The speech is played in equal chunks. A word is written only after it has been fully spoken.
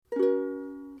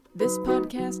This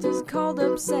podcast is called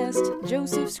Obsessed.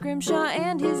 Joseph Scrimshaw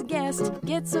and his guest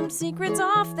get some secrets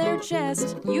off their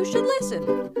chest. You should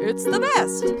listen. It's the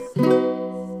best.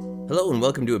 Hello and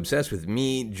welcome to Obsessed with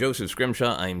me, Joseph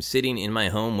Scrimshaw. I'm sitting in my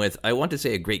home with, I want to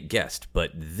say a great guest,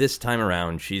 but this time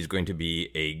around she's going to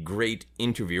be a great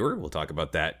interviewer. We'll talk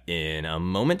about that in a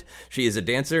moment. She is a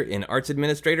dancer, an arts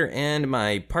administrator, and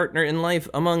my partner in life,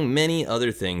 among many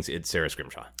other things. It's Sarah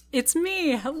Scrimshaw. It's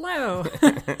me. Hello.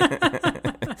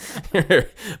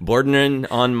 Bordering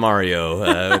on Mario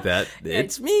with that.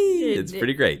 It's me. It's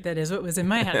pretty great. That is what was in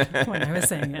my head when I was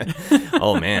saying it.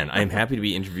 Oh, man. I'm happy to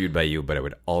be interviewed by you, but I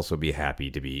would also be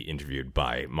happy to be interviewed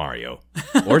by Mario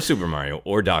or Super Mario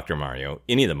or Dr. Mario,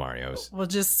 any of the Marios. Well,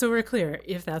 just so we're clear,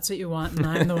 if that's what you want and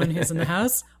I'm the one who's in the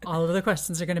house, all of the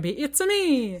questions are going to be, it's a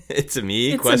me. It's a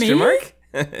me? It's question a me? mark?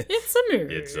 It's a me.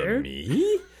 It's a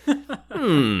me?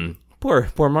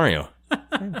 Poor Mario.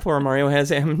 Poor Mario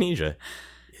has amnesia.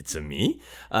 It's a me?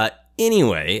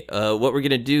 Anyway, what we're going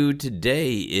to do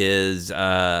today is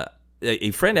a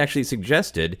friend actually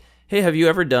suggested, hey, have you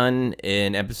ever done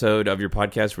an episode of your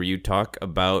podcast where you talk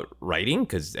about writing?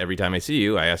 Because every time I see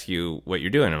you, I ask you what you're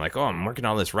doing. I'm like, oh, I'm working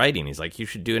on this writing. He's like, you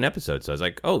should do an episode. So I was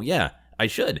like, oh, yeah, I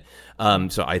should.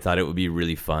 So I thought it would be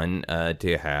really fun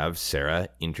to have Sarah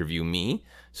interview me.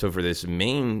 So for this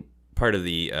main part of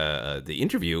the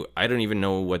interview, I don't even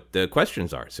know what the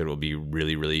questions are. So it will be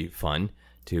really, really fun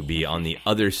to be on the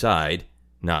other side.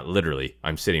 Not literally,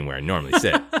 I'm sitting where I normally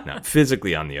sit. Not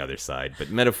physically on the other side,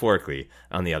 but metaphorically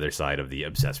on the other side of the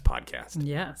Obsessed podcast.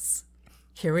 Yes.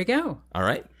 Here we go. All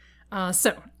right.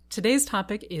 So today's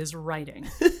topic is writing.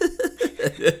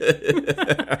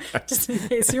 Just in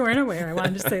case you weren't aware, I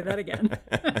wanted to say that again.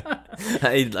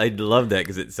 I love that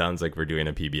because it sounds like we're doing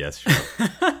a PBS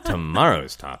show.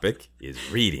 Tomorrow's topic is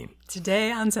reading.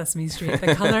 Today on Sesame Street,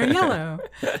 the color yellow.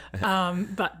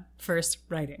 But first,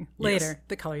 writing. Later, Yes.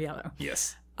 the color yellow.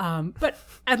 Yes. But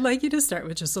I'd like you to start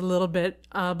with just a little bit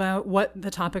about what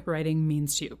the topic writing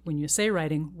means to you. When you say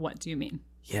writing, what do you mean?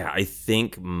 Yeah, I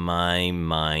think my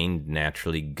mind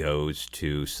naturally goes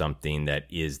to something that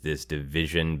is this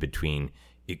division between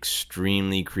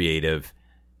extremely creative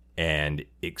and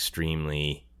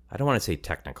extremely, I don't want to say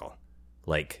technical,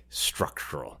 like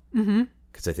structural.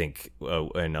 Because I think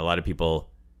when a lot of people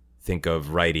think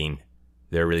of writing,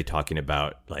 they're really talking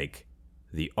about like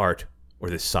the art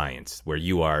or the science, where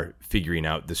you are figuring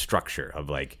out the structure of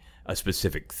like a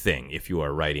specific thing. If you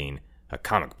are writing a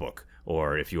comic book,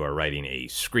 or if you are writing a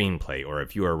screenplay, or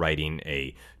if you are writing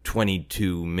a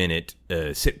 22-minute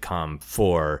sitcom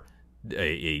for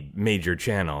a major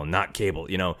channel, not cable,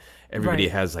 everybody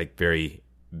Right. has like very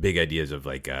big ideas of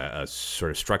like a sort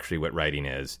of structurally what writing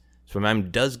is. So my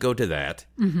mind does go to that,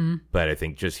 but I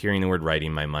think just hearing the word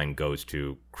writing, my mind goes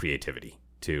to creativity,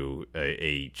 to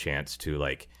a chance to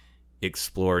like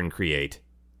explore and create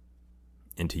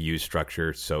and to use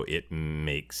structure so it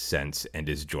makes sense and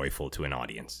is joyful to an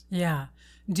audience. Yeah.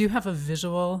 Do you have a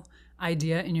visual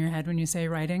idea in your head when you say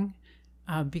writing?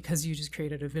 Because you just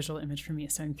created a visual image for me,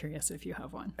 so I'm curious if you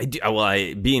have one. I do.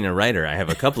 Well, being a writer, I have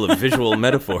a couple of visual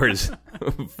metaphors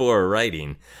for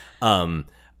writing.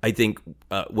 I think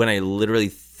when I literally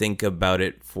think about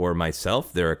it for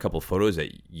myself, there are a couple photos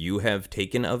that you have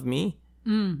taken of me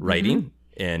writing.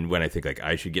 And when I think like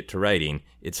I should get to writing,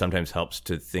 it sometimes helps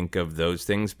to think of those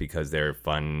things because they're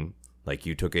fun. Like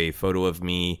you took a photo of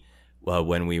me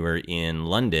when we were in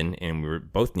London and we were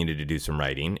both needed to do some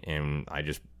writing. And I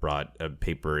just brought a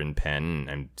paper and pen.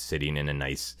 And I'm sitting in a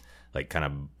nice, like kind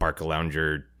of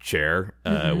Barcalounger chair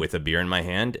with a beer in my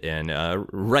hand and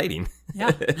writing.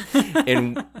 Yeah.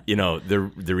 And,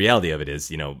 the reality of it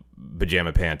is,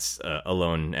 pajama pants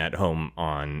alone at home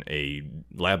on a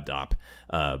laptop.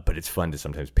 But it's fun to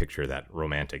sometimes picture that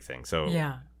romantic thing. So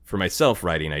Yeah. for myself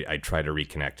writing, I try to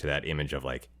reconnect to that image of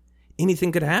like,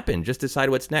 anything could happen. Just decide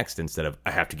what's next instead of,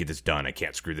 I have to get this done. I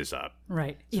can't screw this up.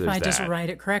 Right. So If there's I just that. write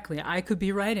it correctly, I could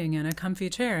be writing in a comfy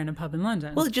chair in a pub in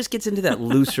London. Well, it just gets into that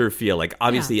looser feel. Like,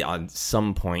 obviously, on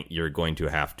some point, you're going to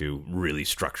have to really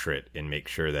structure it and make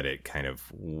sure that it kind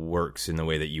of works in the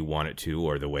way that you want it to,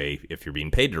 or the way, if you're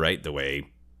being paid to write, the way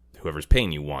whoever's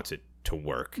paying you wants it to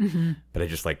work. But I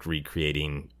just like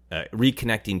reconnecting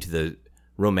to the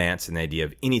romance and the idea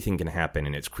of anything can happen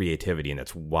and its creativity, and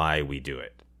that's why we do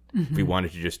it. If we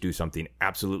wanted to just do something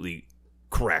absolutely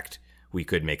correct, we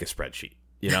could make a spreadsheet,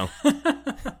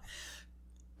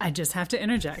 I just have to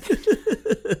interject.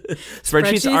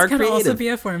 Spreadsheets are can creative. also be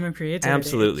a form of creativity.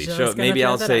 Absolutely. Just So gonna maybe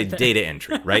throw I'll that say out there. data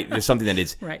entry, right? There's something that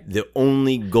is Right. the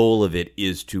only goal of it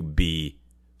is to be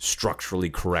structurally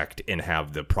correct and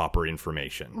have the proper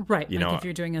information. Right. You Like know? if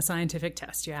you're doing a scientific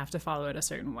test, you have to follow it a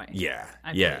certain way. Yeah.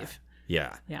 I yeah. believe.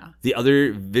 Yeah. Yeah. The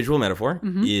other visual metaphor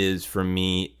is for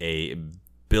me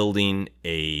building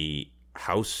a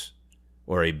house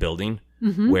or a building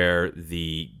where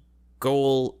the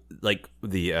goal, like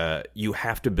you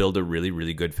have to build a really,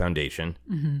 really good foundation.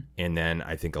 And then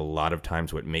I think a lot of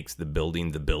times what makes the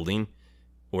building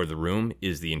or the room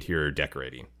is the interior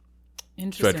decorating.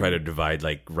 So I try to divide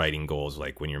like writing goals,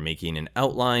 like when you're making an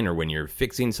outline or when you're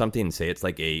fixing something, say it's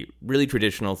like a really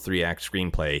traditional 3-act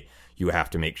screenplay, you have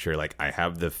to make sure like I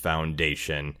have the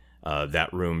foundation,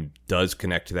 that room does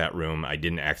connect to that room. I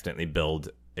didn't accidentally build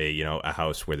a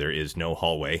house where there is no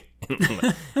hallway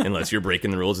unless you're breaking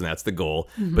the rules, and that's the goal.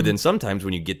 But then sometimes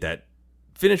when you get that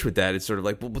finished with that, it's sort of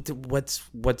like, well,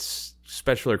 what's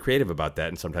special or creative about that?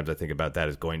 And sometimes I think about that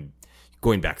as going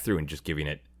back through and just giving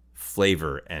it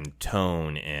flavor and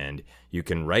tone, and you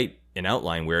can write an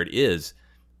outline where it is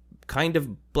kind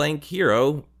of blank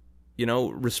hero,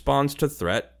 responds to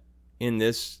threat in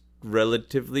this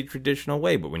relatively traditional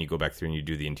way. But when you go back through and you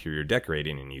do the interior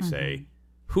decorating and you say,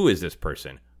 who is this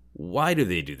person? Why do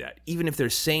they do that? Even if they're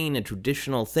saying a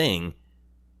traditional thing,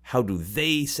 how do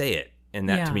they say it? And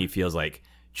that to me feels like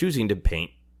choosing to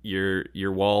paint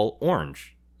your wall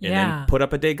orange and then put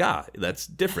up a Degas. That's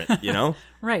different,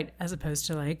 Right, as opposed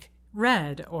to like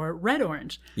red or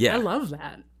red-orange. Yeah. I love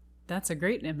that. That's a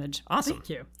great image. Awesome. Thank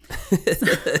you.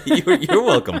 You're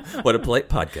welcome. What a polite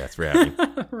podcast we're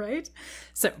having. Right?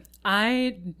 So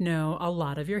I know a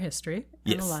lot of your history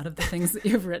and a lot of the things that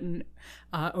you've written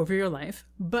over your life,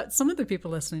 but some of the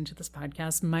people listening to this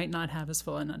podcast might not have as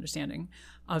full an understanding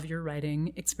of your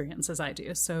writing experience as I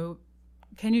do. So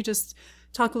can you just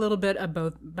talk a little bit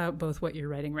about both what you're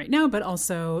writing right now, but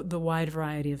also the wide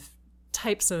variety of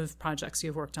types of projects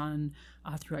you've worked on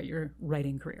throughout your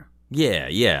writing career? Yeah.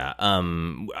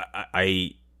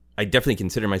 I definitely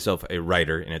consider myself a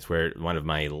writer, and it's where one of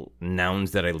my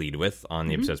nouns that I lead with on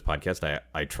the Obsessed podcast.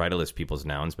 I try to list people's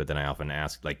nouns, but then I often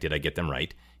ask, like, did I get them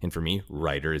right? And for me,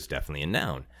 writer is definitely a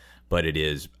noun. But it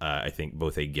is, I think,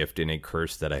 both a gift and a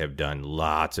curse that I have done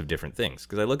lots of different things.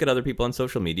 Because I look at other people on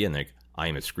social media and they're like, I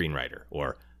am a screenwriter,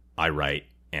 or I write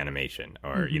animation,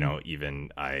 or, even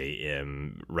I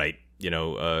write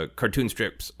cartoon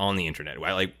strips on the internet.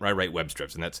 I write web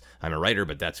strips, and I'm a writer,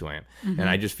 but that's who I am. And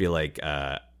I just feel like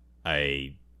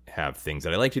I have things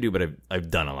that I like to do, but I've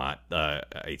done a lot.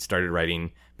 I started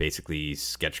writing basically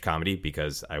sketch comedy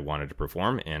because I wanted to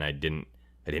perform, and I didn't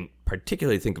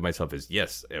particularly think of myself as,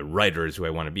 yes, a writer is who I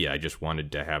want to be. I just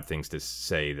wanted to have things to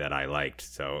say that I liked,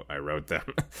 so I wrote them.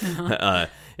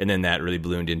 And then that really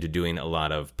ballooned into doing a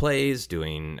lot of plays,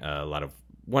 doing a lot of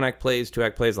 1-act plays,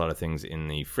 2-act plays, a lot of things in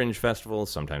the Fringe Festival,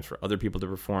 sometimes for other people to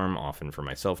perform, often for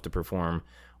myself to perform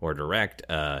or direct.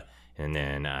 And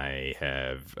then I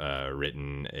have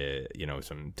written,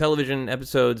 some television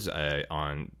episodes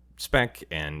on spec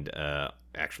and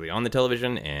actually on the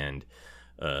television, and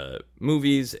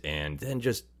movies, and then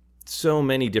just so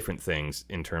many different things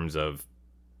in terms of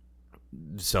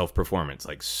self-performance,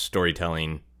 like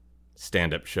storytelling,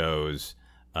 stand-up shows,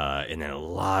 and then a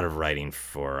lot of writing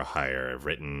for hire. I've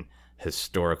written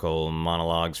historical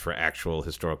monologues for actual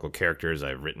historical characters.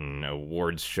 I've written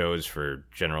awards shows for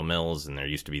General Mills, and there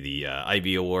used to be the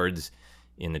Ivy Awards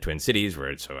in the Twin Cities,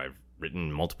 so I've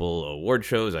written multiple award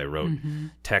shows. I wrote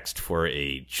text for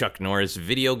a Chuck Norris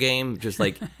video game, just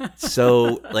like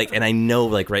so like, and I know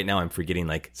like right now I'm forgetting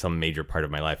like some major part of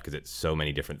my life because it's so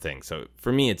many different things. So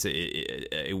for me, it's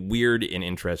a weird and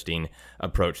interesting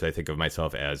approach that I think of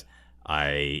myself as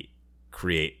I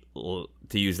create,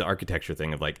 to use the architecture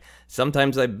thing of like,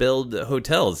 sometimes I build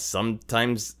hotels,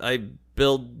 sometimes I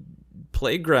build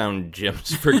playground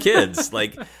gyms for kids.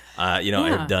 Like, I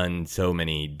have done so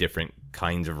many different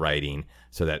kinds of writing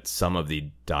so that some of the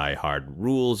die-hard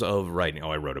rules of writing.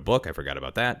 I wrote a book. I forgot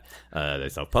about that. I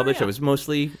self-published. It was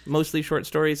mostly short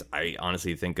stories. I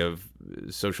honestly think of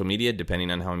social media,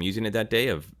 depending on how I'm using it that day,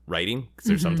 of writing. Because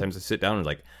there's sometimes I sit down and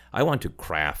like, I want to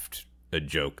craft a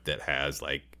joke that has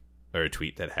like, or a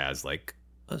tweet that has like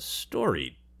a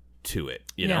story to it,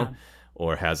 you know?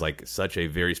 Or has like such a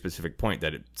very specific point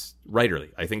that it's writerly.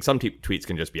 I think some tweets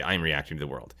can just be, I'm reacting to the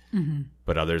world.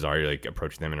 But others are like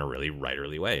approaching them in a really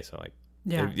writerly way. So like,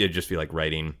 I just feel like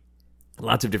writing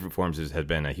lots of different forms has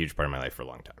been a huge part of my life for a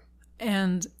long time.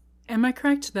 And am I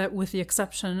correct that with the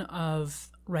exception of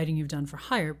writing you've done for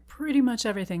hire, pretty much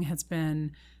everything has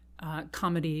been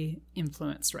comedy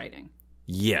influenced writing?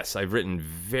 Yes, I've written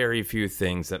very few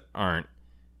things that aren't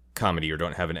comedy or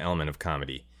don't have an element of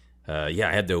comedy. I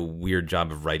had the weird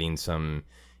job of writing some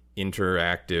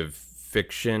interactive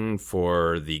fiction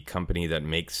for the company that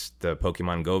makes the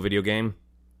Pokemon Go video game.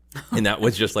 And that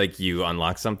was just like you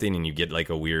unlock something and you get like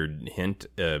a weird hint,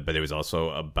 but it was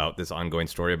also about this ongoing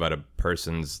story about a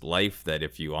person's life that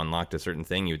if you unlocked a certain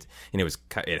thing,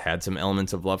 it had some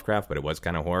elements of Lovecraft, but it was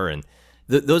kind of horror. And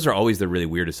those are always the really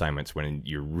weird assignments when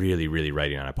you're really, really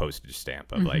writing on a postage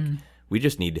stamp of like, we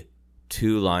just need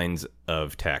 2 lines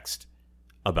of text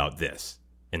about this,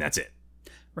 and that's it.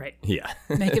 Right. Yeah.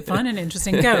 Make it fun and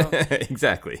interesting. Go.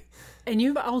 Exactly. And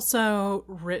you've also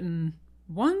written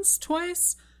once,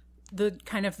 twice, the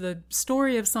kind of the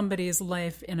story of somebody's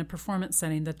life in a performance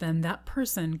setting that then that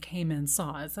person came and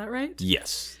saw. Is that right?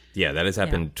 Yes. Yeah, that has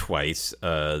happened twice.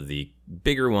 The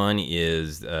bigger one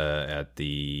is at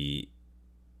the...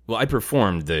 Well, I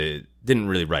performed didn't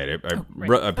really write it.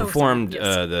 I performed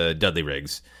the Dudley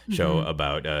Riggs show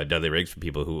about Dudley Riggs for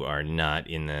people who are not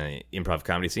in the improv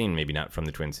comedy scene, maybe not from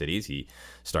the Twin Cities. He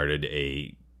started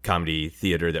a comedy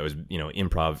theater that was,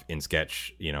 improv in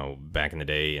sketch, back in the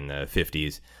day in the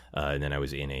 50s. And then I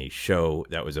was in a show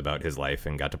that was about his life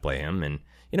and got to play him. And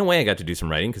in a way, I got to do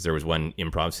some writing because there was one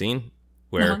improv scene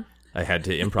where I had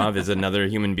to improv as another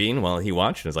human being while he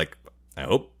watched. And I was like, I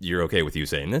hope you're okay with you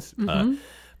saying this.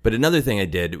 But another thing I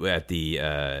did at the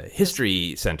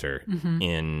History Center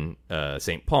in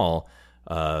St. Paul,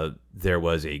 there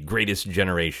was a Greatest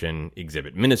Generation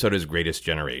exhibit, Minnesota's Greatest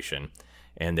Generation.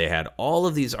 And they had all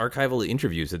of these archival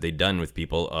interviews that they'd done with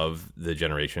people of the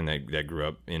generation that grew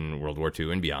up in World War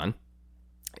II and beyond.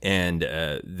 And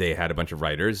they had a bunch of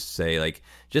writers say, like,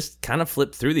 just kind of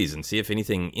flip through these and see if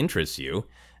anything interests you.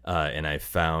 And I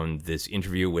found this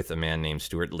interview with a man named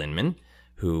Stuart Linman,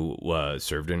 who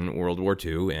served in World War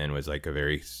II and was like a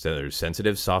very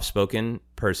sensitive, soft-spoken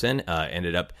person,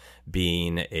 ended up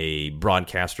being a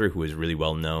broadcaster who was really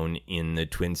well known in the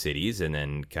Twin Cities, and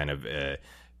then kind of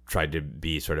tried to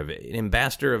be sort of an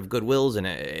ambassador of goodwill and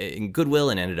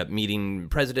ended up meeting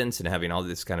presidents and having all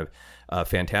this kind of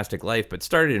fantastic life, but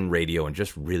started in radio and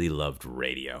just really loved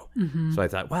radio. So I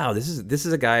thought, wow, this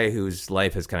is a guy whose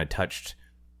life has kind of touched.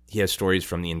 He has stories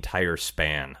from the entire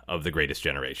span of the Greatest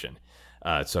Generation.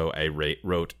 So I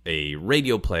wrote a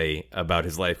radio play about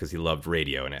his life because he loved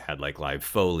radio, and it had like live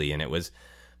Foley, and it was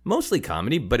mostly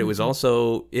comedy, but it was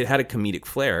also, it had a comedic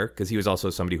flair because he was also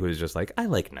somebody who was just like, I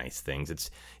like nice things.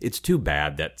 It's too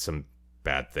bad that some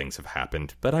bad things have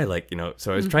happened, but I like,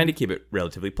 so I was trying to keep it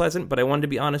relatively pleasant, but I wanted to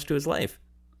be honest to his life.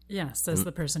 Yes, as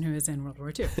the person who is in World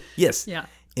War II. Yes. Yeah.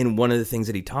 And one of the things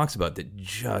that he talks about that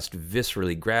just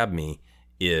viscerally grabbed me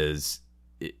is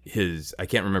I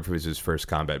can't remember if it was his first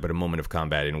combat, but a moment of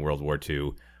combat in World War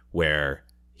II where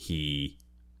he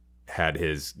had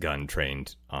his gun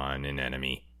trained on an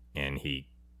enemy and he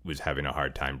was having a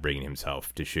hard time bringing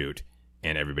himself to shoot,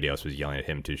 and everybody else was yelling at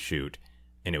him to shoot,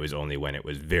 and it was only when it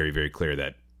was very, very clear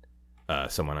that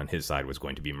someone on his side was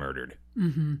going to be murdered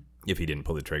if he didn't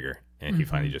pull the trigger, and he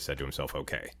finally just said to himself,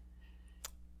 okay.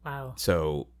 Wow.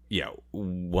 So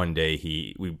one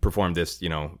day we performed this,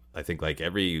 I think like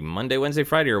every Monday, Wednesday,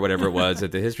 Friday or whatever it was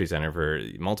at the History Center for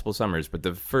multiple summers. But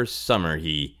the first summer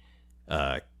he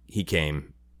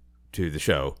came to the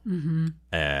show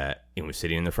and was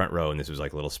sitting in the front row. And this was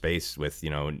like a little space with,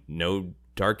 no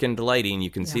darkened lighting. You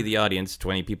can see the audience,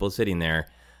 20 people sitting there.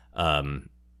 And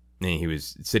he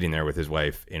was sitting there with his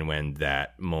wife. And when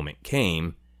that moment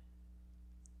came,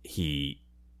 he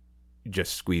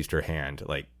just squeezed her hand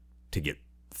like to get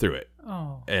through it.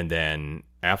 Oh. And then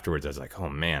afterwards I was like, oh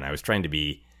man, I was trying to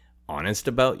be honest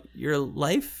about your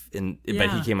life, but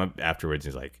he came up afterwards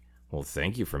and was like, well,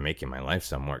 thank you for making my life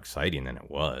sound more exciting than it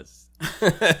was.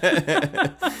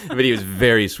 But he was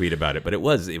very sweet about it. But it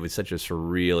was such a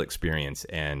surreal experience,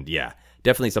 and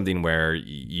definitely something where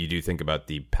you do think about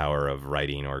the power of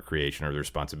writing or creation or the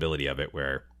responsibility of it,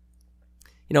 where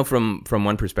from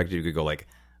one perspective you could go like,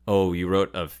 oh, you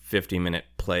wrote a 50-minute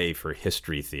play for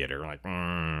History Theater. Like,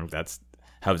 that's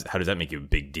how does that make you a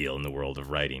big deal in the world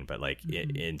of writing? But like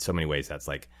in so many ways, that's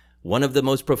like one of the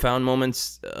most profound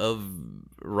moments of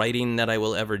writing that I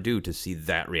will ever do, to see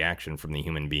that reaction from the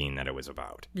human being that it was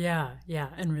about. Yeah,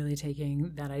 and really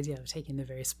taking that idea of taking the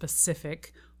very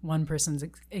specific one person's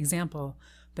example,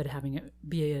 but having it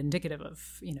be indicative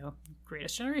of,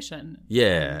 Greatest Generation.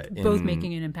 Yeah. Both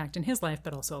making an impact in his life,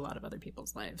 but also a lot of other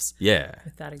people's lives. Yeah.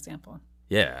 With that example.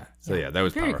 Yeah. So that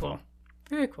was very powerful. Cool.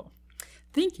 Very cool.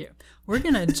 Thank you. We're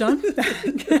going to jump back.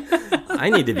 I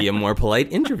need to be a more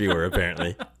polite interviewer,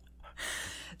 apparently.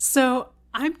 So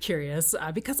I'm curious,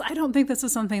 because I don't think this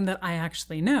is something that I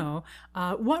actually know.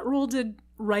 What role did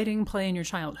writing play in your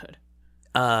childhood?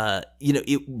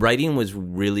 Writing was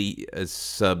really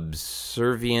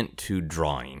subservient to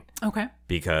drawing. Okay.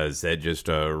 Because that just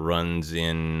runs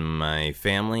in my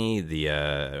family.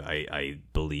 I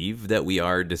believe that we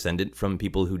are descendant from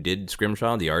people who did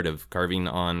scrimshaw, the art of carving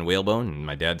on whalebone, and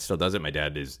my dad still does it. My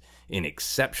dad is an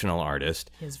exceptional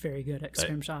artist. He is very good at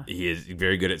scrimshaw. He is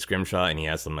very good at scrimshaw, and he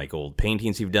has some like old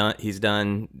paintings he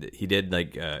did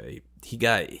like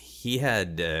he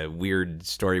had a weird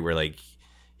story where like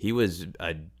he was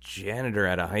a janitor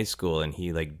at a high school, and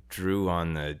he like drew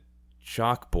on the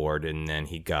chalkboard, and then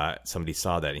somebody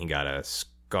saw that, and he got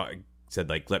said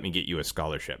like, let me get you a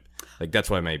scholarship. Like that's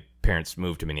why my parents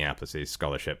moved to Minneapolis, a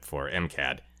scholarship for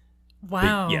MCAD.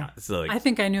 Wow. But, yeah. So like, I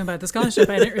think I knew about the scholarship.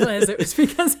 I didn't realize it was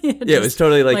because he had it was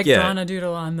totally like drawn a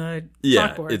doodle on the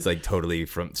chalkboard. It's like totally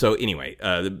from. So anyway,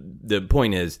 the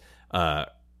point is, there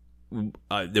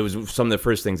was some of the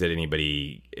first things that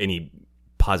any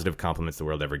positive compliments the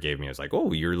world ever gave me. I was like,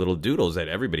 oh, your little doodles that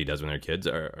everybody does when they're kids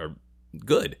are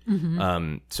good.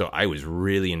 Mm-hmm. So I was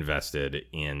really invested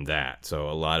in that. So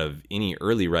a lot of any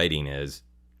early writing is,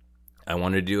 I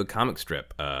wanted to do a comic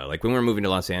strip. Like when we were moving to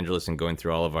Los Angeles and going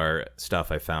through all of our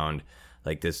stuff, I found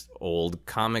like this old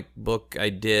comic book I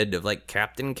did of like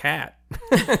Captain Cat.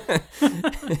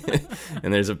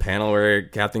 And there's a panel where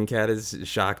Captain Cat is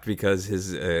shocked because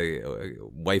his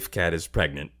wife cat is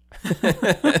pregnant.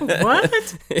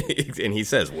 What? And he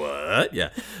says, what? Yeah.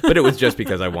 But it was just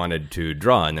because I wanted to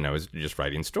draw, and then I was just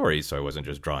writing stories, so I wasn't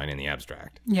just drawing in the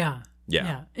abstract. Yeah.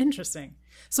 Yeah. Interesting.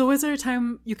 So was there a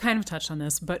time, you kind of touched on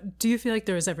this, but do you feel like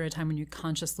there was ever a time when you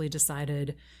consciously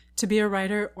decided to be a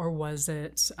writer, or was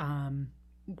it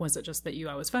just that you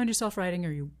always found yourself writing,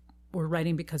 or you were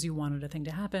writing because you wanted a thing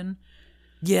to happen?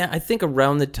 Yeah, I think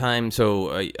around the time,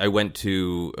 so I went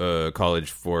to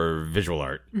college for visual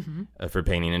art, for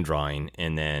painting and drawing,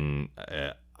 and then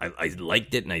I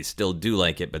liked it, and I still do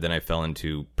like it, but then I fell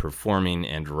into performing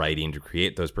and writing to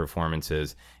create those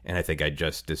performances, and I think I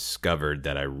just discovered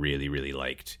that I really, really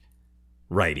liked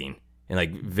writing. And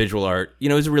like visual art,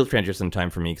 it was a real transition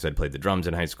time for me because I'd played the drums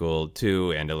in high school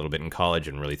too, and a little bit in college,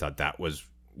 and really thought that was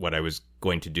what I was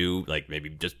going to do, like maybe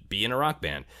just be in a rock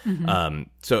band. Mm-hmm.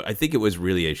 So I think it was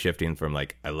really a shifting from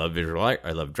like, I love visual art,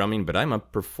 I love drumming, but I'm a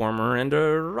performer and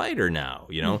a writer now,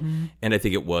 Mm-hmm. And I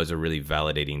think it was a really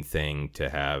validating thing to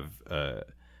have,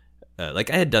 like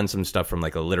I had done some stuff from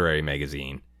like a literary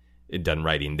magazine, done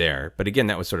writing there. But again,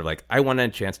 that was sort of like, I wanted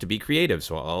a chance to be creative,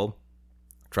 so I'll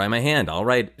try my hand. I'll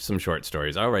write some short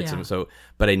stories. I'll write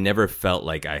but I never felt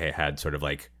like I had sort of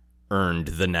like earned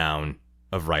the noun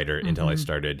of writer until I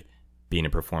started being a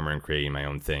performer and creating my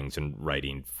own things and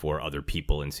writing for other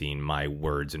people and seeing my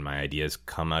words and my ideas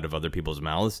come out of other people's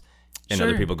mouths and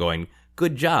other people going,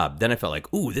 good job. Then I felt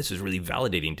like, ooh, this is really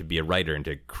validating to be a writer and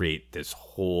to create this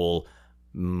whole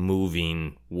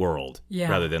moving world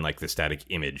rather than like the static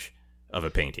image of a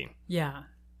painting. Yeah.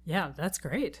 Yeah, that's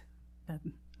great.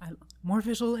 More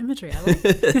visual imagery. I like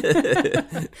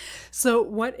it. So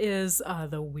what is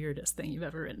the weirdest thing you've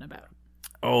ever written about?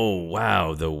 Oh,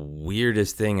 wow. The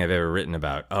weirdest thing I've ever written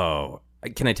about. Oh,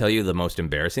 can I tell you the most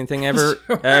embarrassing thing I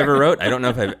ever wrote? I don't know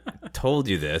if I've told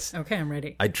you this. Okay, I'm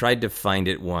ready. I tried to find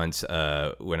it once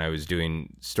when I was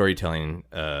doing storytelling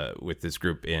with this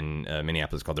group in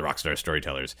Minneapolis called the Rockstar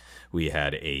Storytellers. We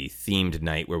had a themed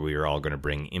night where we were all going to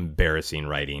bring embarrassing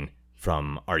writing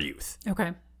from our youth.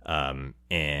 Okay.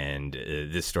 And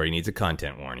this story needs a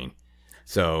content warning.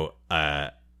 So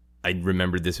I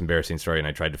remembered this embarrassing story, and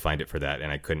I tried to find it for that,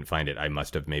 and I couldn't find it. I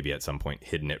must have maybe at some point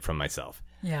hidden it from myself.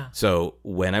 Yeah. So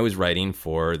when I was writing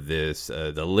for this,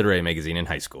 the literary magazine in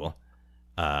high school,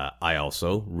 I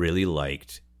also really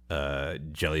liked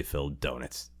jelly-filled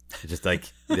donuts. Just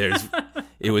like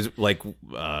it was like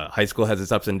high school has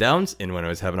its ups and downs, and when I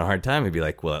was having a hard time, I'd be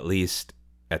like, well, at least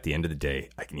at the end of the day,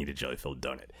 I can eat a jelly-filled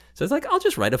donut. So it's like, I'll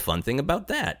just write a fun thing about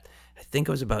that. I think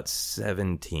I was about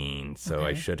 17, so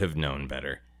I should have known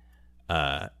better.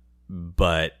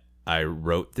 But I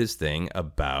wrote this thing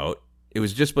about, it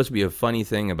was just supposed to be a funny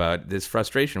thing about this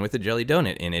frustration with the jelly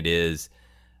donut. And it is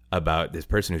about this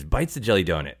person who bites the jelly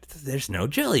donut. There's no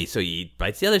jelly. So he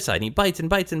bites the other side and he bites and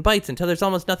bites and bites until there's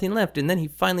almost nothing left. And then he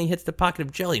finally hits the pocket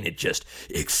of jelly and it just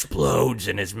explodes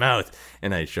in his mouth.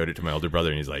 And I showed it to my older brother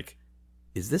and he's like,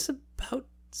 is this about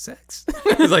sex?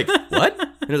 I was like, what?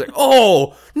 And I was like,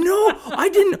 oh, no, I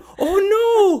didn't.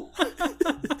 Oh, no.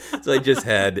 So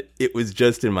it was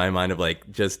just in my mind of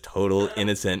like, just total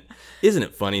innocent. Isn't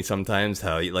it funny sometimes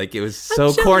how like, it was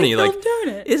so corny. Like,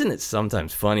 donut. Isn't it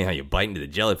sometimes funny how you bite into the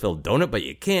jelly-filled donut, but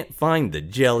you can't find the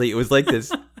jelly? It was like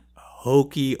this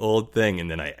hokey old thing.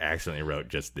 And then I accidentally wrote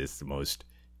just this most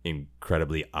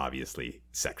incredibly obviously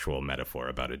sexual metaphor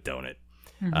about a donut.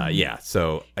 Yeah,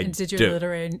 so I And did your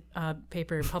literary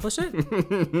paper publish it?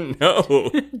 No.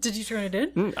 Did you turn it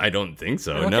in? I don't think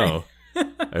so, Okay. no.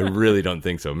 I really don't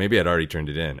think so. Maybe I'd already turned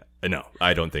it in. No,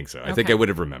 I don't think so. I think Okay. I would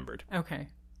have remembered. Okay.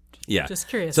 Yeah. Just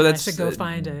curious. So I that's should go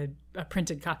find a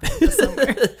printed copy of this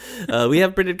somewhere. we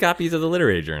have printed copies of the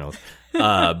literary journals.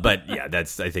 But yeah,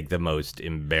 that's, I think, the most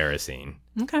embarrassing.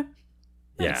 Okay.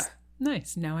 Yeah. Nice.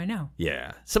 Nice. Now I know.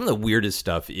 Yeah. Some of the weirdest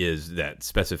stuff is that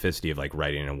specificity of like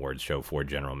writing an awards show for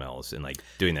General Mills and like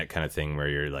doing that kind of thing where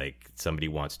you're like, somebody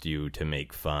wants you to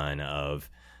make fun of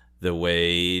the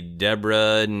way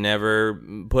Deborah never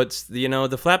puts,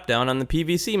 the flap down on the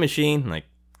PVC machine. Like,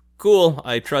 cool.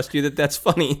 I trust you that that's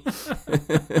funny.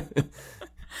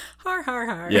 Har, har,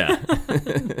 har. Yeah.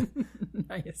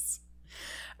 Nice.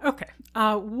 Okay.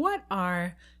 What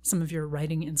are some of your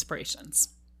writing inspirations?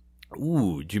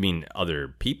 Ooh, do you mean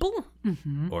other people?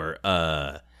 Mm-hmm. Or,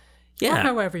 Or yeah.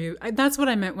 however that's what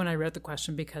I meant when I wrote the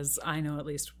question, because I know at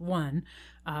least one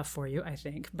for you, I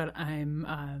think. But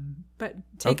but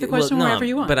take the question wherever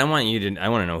you want. But I want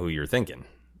to know who you're thinking.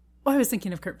 Well, I was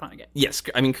thinking of Kurt Vonnegut. Yes,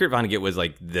 I mean, Kurt Vonnegut was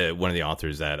like one of the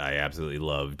authors that I absolutely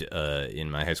loved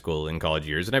in my high school and college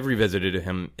years, and I've revisited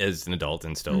him as an adult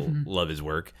and still love his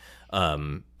work.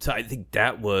 So I think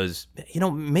that was,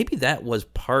 maybe that was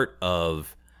part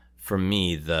of, for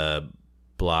me, the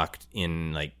blocked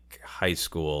in like high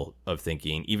school of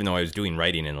thinking, even though I was doing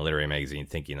writing in a literary magazine,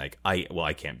 thinking like,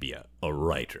 I can't be a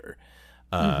writer.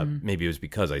 Maybe it was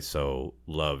because I so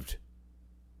loved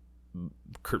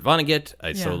Kurt Vonnegut.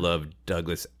 I so loved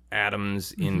Douglas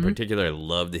Adams in particular. I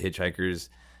loved the Hitchhiker's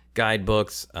Guide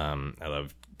books. I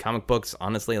loved comic books.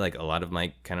 Honestly, like a lot of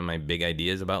my big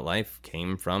ideas about life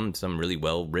came from some really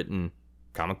well written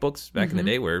comic books back in the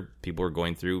day where people were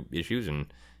going through issues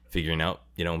and figuring out,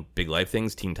 big life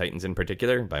things. Teen Titans in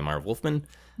particular by Marv Wolfman.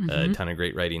 A ton of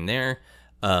great writing there.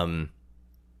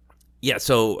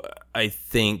 So I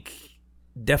think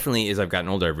definitely as I've gotten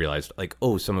older, I've realized like,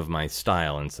 some of my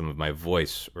style and some of my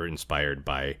voice were inspired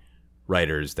by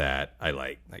writers that I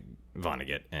like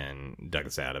Vonnegut and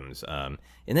Douglas Adams. And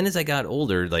then as I got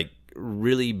older, like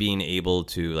really being able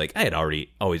to, like, I had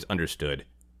always understood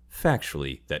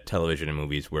factually that television and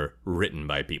movies were written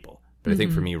by people. But I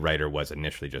think for me, writer was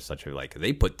initially just such a, like,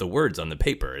 they put the words on the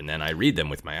paper and then I read them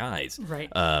with my eyes. Right.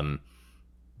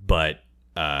 But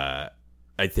I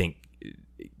think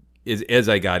as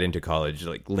I got into college,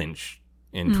 like Lynch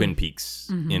and Twin Peaks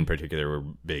in particular were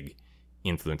big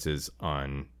influences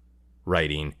on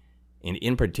writing. And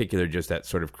in particular, just that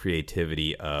sort of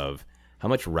creativity of how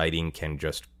much writing can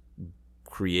just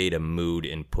create a mood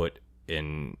and put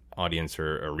an audience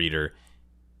or a reader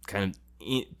kind of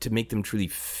to make them truly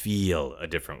feel a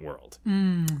different world.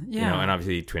 Yeah. And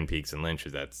obviously Twin Peaks and Lynch,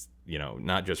 that's,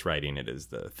 not just writing, it is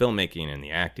the filmmaking and the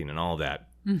acting and all that.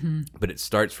 But it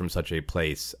starts from such a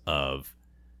place of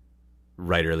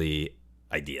writerly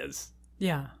ideas.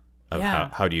 Yeah. Of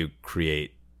how do you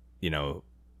create,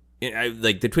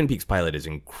 like the Twin Peaks pilot is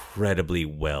incredibly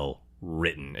well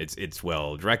written. It's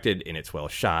well directed and it's well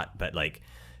shot, but like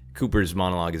Cooper's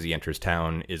monologue as he enters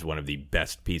town is one of the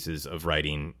best pieces of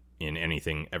writing in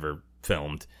anything ever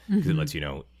filmed, because it lets you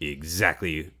know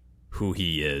exactly who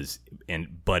he is,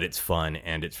 but it's fun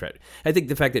and it's I think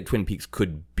the fact that Twin Peaks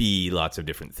could be lots of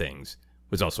different things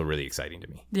was also really exciting to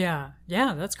me. Yeah,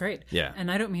 that's great. Yeah.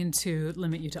 And I don't mean to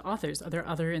limit you to authors. Are there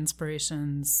other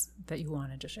inspirations that you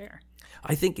wanted to share?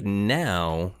 I think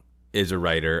now, as a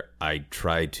writer, I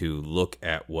try to look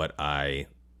at what I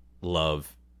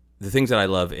love, the things that I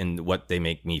love and what they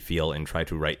make me feel, and try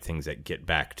to write things that get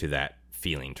back to that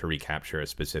feeling, to recapture a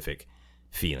specific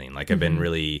feeling. Like I've been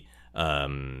really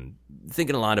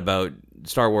thinking a lot about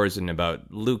Star Wars and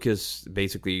about Lucas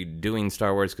basically doing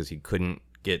Star Wars because he couldn't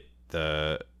get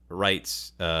the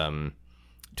rights to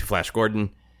Flash Gordon,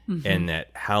 and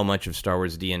that how much of Star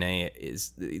Wars DNA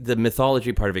is the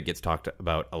mythology part of it gets talked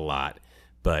about a lot,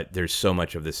 but there's so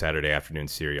much of the Saturday afternoon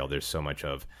serial, there's so much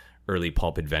of early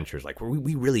pulp adventures, like where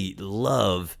we really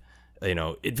love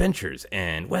adventures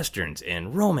and westerns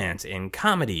and romance and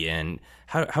comedy, and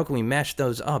how can we mash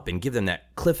those up and give them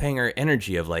that cliffhanger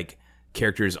energy of like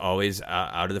characters always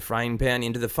out of the frying pan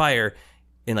into the fire,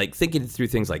 and like thinking through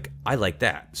things like, I like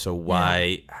that, so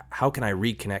how can I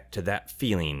reconnect to that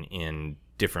feeling in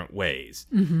different ways?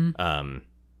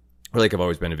 Or like I've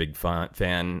always been a big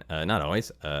fan, not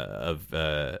always, of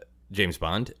James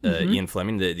Bond, Ian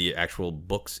Fleming, the actual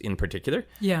books in particular,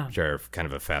 Yeah. which are kind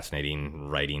of a fascinating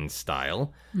writing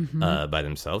style by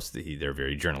themselves. They're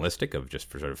very journalistic, of just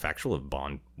for sort of factual, of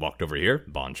Bond walked over here,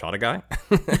 Bond shot a guy,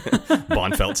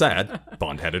 Bond felt sad,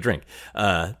 Bond had a drink.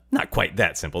 Not quite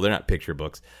that simple. They're not picture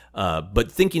books.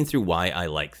 But thinking through why I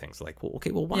like things, like, well,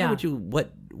 okay, well, why would you,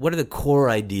 what are the core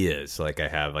ideas? Like, I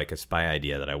have like a spy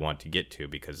idea that I want to get to,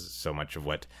 because so much of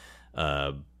what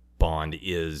Bond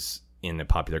is in the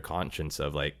popular conscious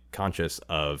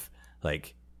of,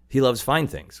 like, he loves fine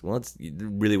things. Well, it's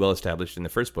really well established in the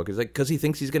first book, is like, because he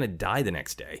thinks he's going to die the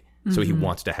next day. So he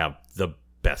wants to have the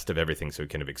best of everything so he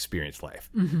can have experienced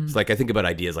life. So like, I think about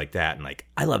ideas like that, and like,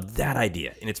 I love that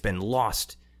idea, and it's been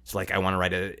lost. So like, I want to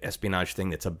write an espionage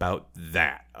thing that's about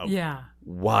that. Yeah.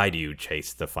 Why do you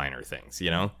chase the finer things,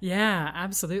 you know? Yeah,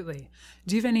 absolutely.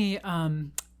 Do you have any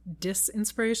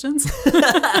disinspirations?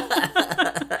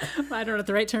 I don't know what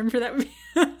the right term for that would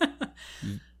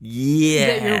be.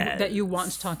 Yeah. That you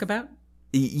want to talk about?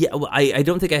 Yeah, well, I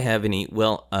don't think I have any.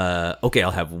 Well, okay,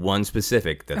 I'll have one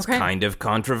specific that's kind of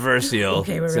controversial.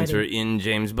 Okay, we're since ready. we're in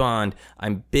James Bond.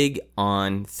 I'm big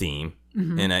on theme,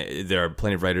 and there are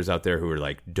plenty of writers out there who are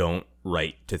like, don't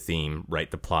write to theme,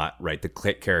 write the plot, write the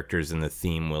characters, and the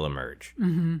theme will emerge.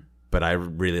 But I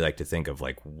really like to think of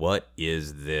like, what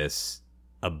is this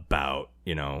about?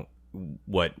 You know,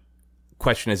 what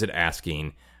question is it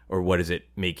asking, or what is it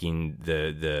making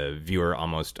the viewer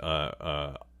almost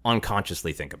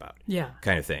unconsciously think about? Yeah.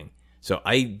 Kind of thing. So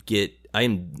I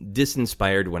am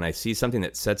disinspired when I see something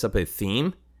that sets up a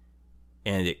theme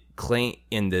and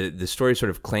the story sort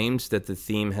of claims that the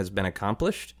theme has been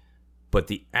accomplished, but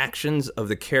the actions of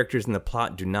the characters in the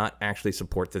plot do not actually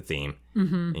support the theme.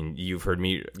 And you've heard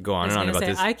me go on and on about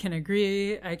this. I can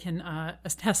agree. I can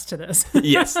attest to this.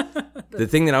 Yes. The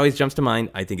thing that always jumps to mind,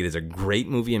 I think it is a great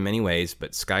movie in many ways,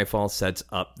 but Skyfall sets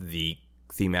up the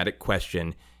thematic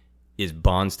question: is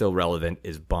Bond still relevant?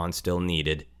 Is Bond still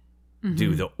needed?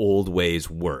 Do the old ways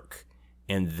work?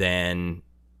 And then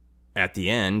at the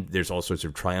end, there's all sorts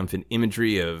of triumphant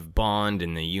imagery of Bond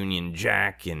and the Union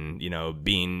Jack and, you know,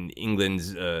 being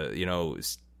England's,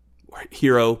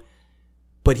 hero.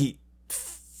 But he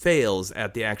fails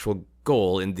at the actual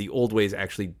goal, and the old ways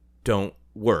actually don't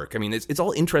work. I mean, it's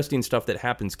all interesting stuff that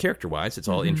happens character-wise. It's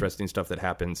all interesting stuff that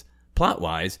happens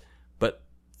plot-wise. But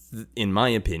in my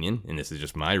opinion, and this is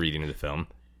just my reading of the film,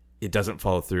 it doesn't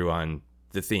follow through on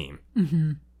the theme.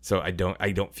 So I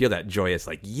don't feel that joyous,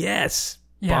 like, yes,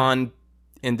 Bond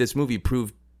and this movie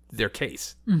proved their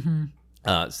case.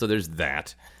 So there's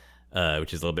that,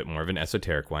 which is a little bit more of an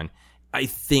esoteric one. I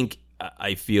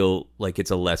feel like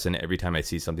it's a lesson every time I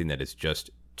see something that is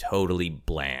just totally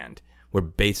bland, where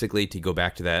basically, to go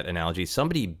back to that analogy,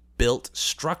 somebody built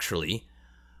structurally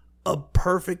a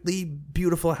perfectly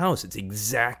beautiful house. It's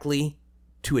exactly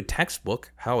to a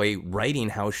textbook how a writing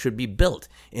house should be built.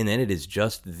 And then it is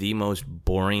just the most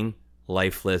boring,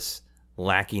 lifeless,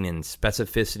 lacking in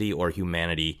specificity or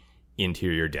humanity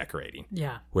interior decorating.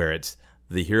 Yeah. Where it's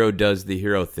the hero does the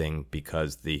hero thing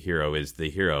because the hero is the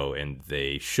hero and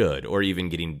they should, or even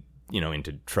getting,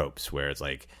 into tropes where it's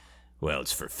like, well,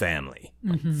 it's for family.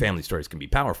 Like, family stories can be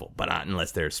powerful, but not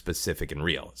unless they're specific and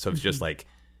real. So it's just like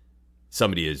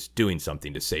somebody is doing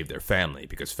something to save their family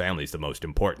because family is the most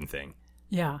important thing.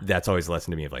 Yeah. That's always a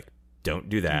lesson to me of like, don't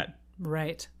do that.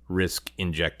 Right. Risk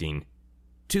injecting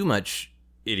too much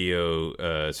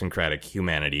idiosyncratic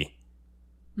humanity,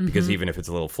 because even if it's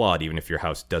a little flawed, even if your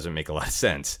house doesn't make a lot of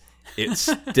sense, it's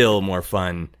still more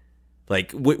fun.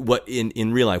 Like, what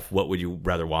in real life, what would you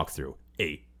rather walk through?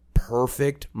 A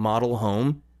perfect model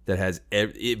home that has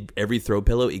every throw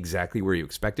pillow exactly where you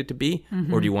expect it to be?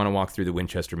 Or do you want to walk through the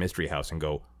Winchester Mystery House and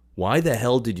go, why the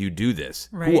hell did you do this?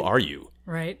 Right. Who are you?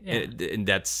 Right. Yeah. And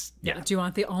that's, Do you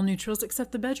want the all neutrals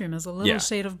except the bedroom as a little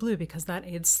shade of blue because that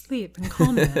aids sleep and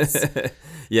calmness?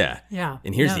 Yeah. Yeah.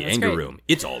 And here's No, the that's anger great. room.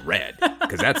 It's all red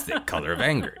because that's the color of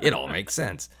anger. It all makes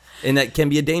sense. And that can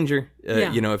be a danger.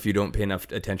 If you don't pay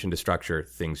enough attention to structure,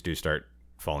 things do start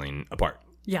falling apart.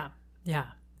 Yeah. Yeah.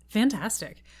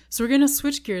 Fantastic. So we're going to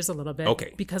switch gears a little bit.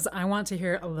 Okay. Because I want to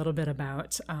hear a little bit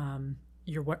about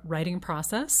your writing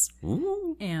process.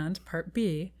 Ooh. And part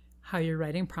B, how your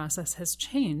writing process has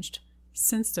changed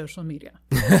since social media.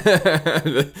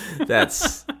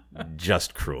 That's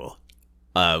just cruel.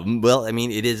 Well, I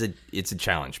mean, it's a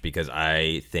challenge because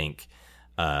I think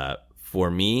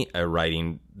for me, the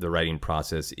writing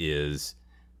process is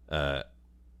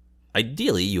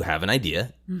ideally you have an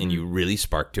idea and you really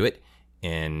spark to it.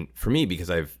 And for me,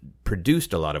 because I've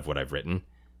produced a lot of what I've written,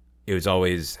 it was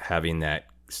always having that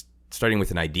starting with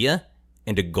an idea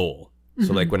and a goal.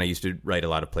 So like when I used to write a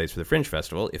lot of plays for the Fringe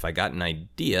Festival, if I got an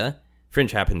idea,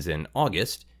 Fringe happens in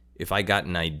August. If I got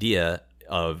an idea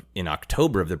in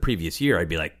October of the previous year, I'd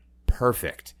be like,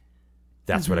 perfect.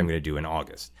 That's what I'm going to do in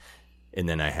August. And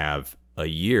then I have a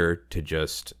year to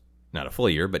just, not a full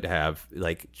year, but to have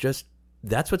like just,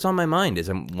 that's what's on my mind as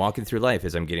I'm walking through life,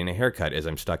 as I'm getting a haircut, as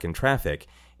I'm stuck in traffic.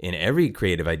 In every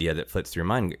creative idea that flits through your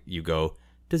mind, you go,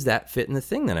 does that fit in the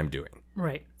thing that I'm doing?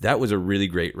 Right. That was a really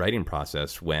great writing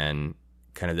process when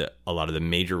kind of a lot of the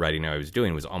major writing I was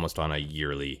doing was almost on a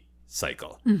yearly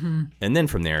cycle. Mm-hmm. And then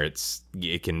from there,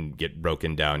 it can get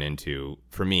broken down into,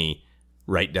 for me,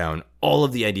 write down all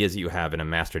of the ideas that you have in a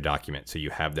master document so you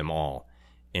have them all.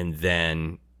 And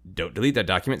then don't delete that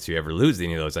document so you ever lose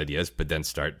any of those ideas, but then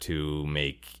start to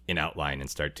make an outline and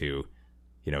start to,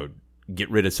 get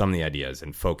rid of some of the ideas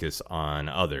and focus on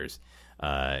others.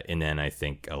 And then I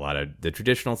think a lot of the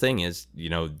traditional thing is,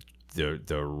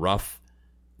 the rough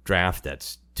draft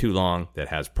that's too long, that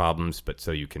has problems, but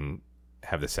so you can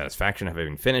have the satisfaction of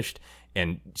having finished.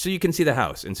 And so you can see the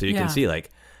house. And so you can see like,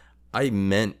 I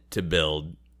meant to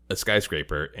build a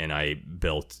skyscraper and I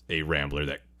built a rambler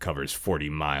that covers 40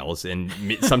 miles. And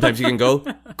sometimes you can go,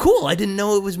 cool, I didn't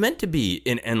know it was meant to be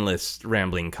an endless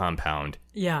rambling compound.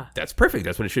 Yeah. That's perfect.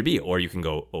 That's what it should be. Or you can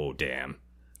go, oh, damn,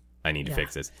 I need to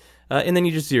fix this. And then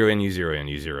you just zero in,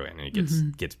 and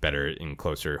it gets better and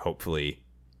closer, hopefully,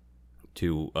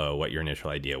 to what your initial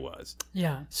idea was.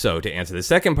 Yeah. So to answer the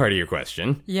second part of your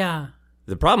question. Yeah.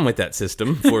 The problem with that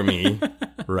system for me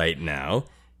right now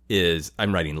is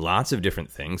I'm writing lots of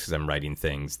different things because I'm writing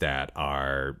things that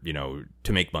are,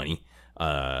 to make money.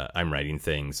 I'm writing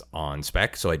things on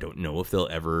spec, so I don't know if they'll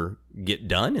ever get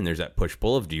done. And there's that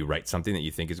push-pull of, do you write something that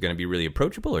you think is going to be really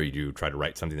approachable, or do you try to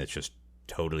write something that's just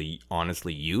totally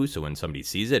honestly you, so when somebody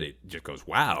sees it, it just goes,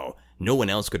 wow, no one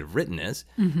else could have written this,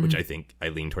 which I think I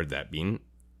lean toward that being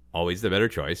always the better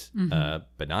choice,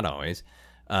 but not always.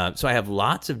 So I have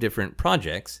lots of different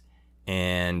projects,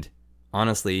 and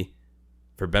honestly,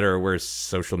 for better or worse,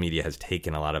 social media has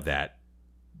taken a lot of that.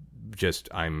 Just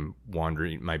I'm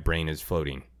wandering, my brain is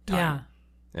floating time.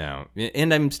 Yeah.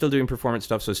 And I'm still doing performance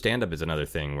stuff, so stand-up is another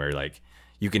thing where like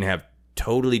you can have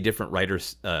totally different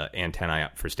writers' antennae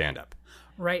up for stand-up.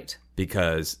 Right.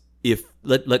 Because if,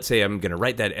 let's say I'm going to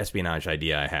write that espionage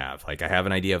idea I have. Like I have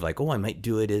an idea of like, I might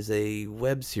do it as a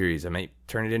web series. I might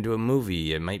turn it into a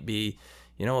movie. It might be,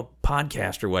 a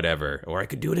podcast or whatever. Or I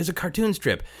could do it as a cartoon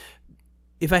strip.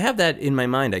 If I have that in my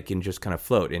mind, I can just kind of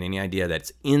float, and any idea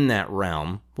that's in that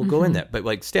realm will go in that. But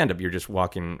like stand-up, you're just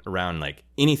walking around, like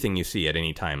anything you see at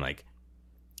any time, like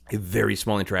a very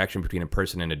small interaction between a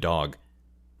person and a dog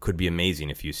could be amazing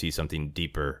if you see something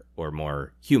deeper or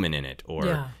more human in it.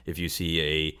 Or if you see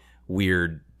a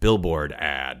weird billboard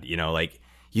ad, like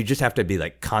you just have to be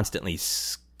like constantly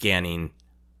scanning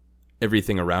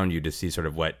everything around you to see sort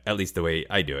of what, at least the way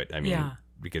I do it. I mean,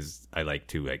 because I like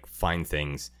to like find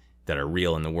things that are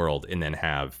real in the world and then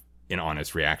have an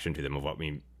honest reaction to them of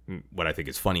what I think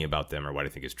is funny about them or what I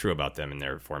think is true about them, and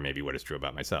therefore maybe what is true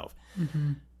about myself.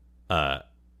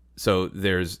 So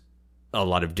there's a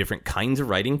lot of different kinds of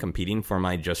writing competing for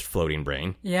my just floating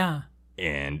brain. Yeah.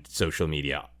 And social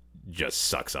media just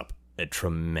sucks up a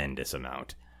tremendous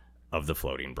amount of the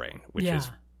floating brain, which is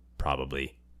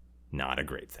probably not a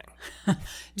great thing.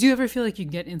 Do you ever feel like you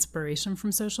get inspiration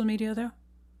from social media, though?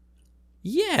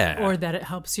 Yeah. Or that it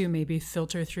helps you maybe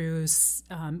filter through,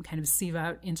 kind of sieve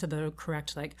out into the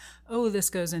correct, like, this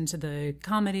goes into the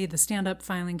comedy, the stand-up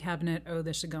filing cabinet.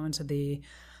 This should go into the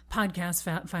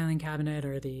podcast filing cabinet,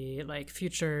 or the like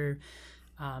future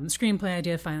screenplay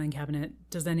idea filing cabinet.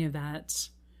 Does any of that,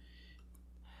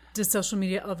 does social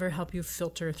media ever help you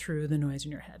filter through the noise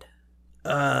in your head?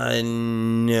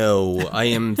 No. I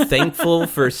am thankful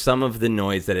for some of the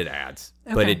noise that it adds.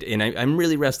 Okay. But I'm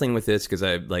really wrestling with this because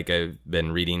I've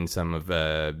been reading some of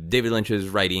David Lynch's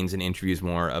writings and interviews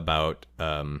more about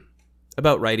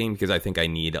writing, because I think I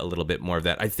need a little bit more of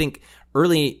that. I think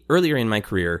earlier in my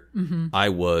career, I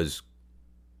was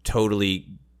totally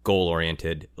goal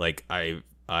oriented. Like I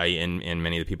and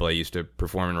many of the people I used to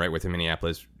perform and write with in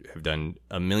Minneapolis have done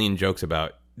a million jokes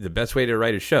about the best way to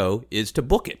write a show is to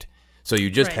book it. So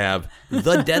you just have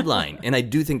the deadline. And I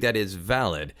do think that is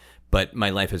valid. But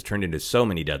my life has turned into so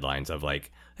many deadlines of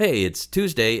like, hey, it's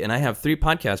Tuesday and I have 3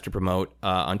 podcasts to promote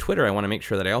on Twitter. I want to make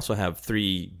sure that I also have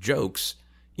 3 jokes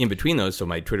in between those. So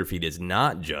my Twitter feed is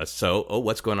not just,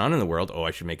 what's going on in the world?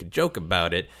 I should make a joke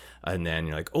about it. And then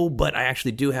you're like, but I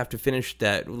actually do have to finish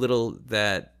that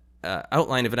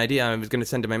outline of an idea I was going to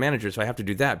send to my manager. So I have to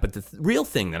do that. But the real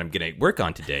thing that I'm going to work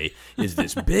on today is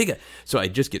this big. So I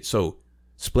just get so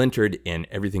splintered, and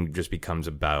everything just becomes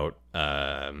about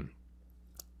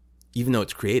even though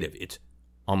it's creative, it's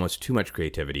almost too much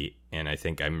creativity. And I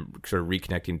think I'm sort of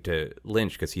reconnecting to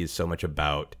Lynch because he is so much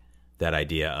about that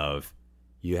idea of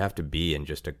you have to be in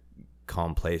just a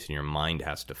calm place and your mind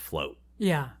has to float.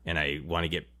 Yeah. And I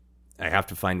have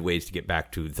to find ways to get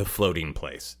back to the floating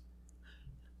place.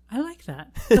 I like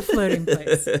that. The floating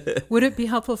place. Would it be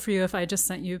helpful for you if I just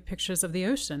sent you pictures of the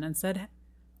ocean and said,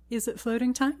 is it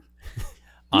floating time?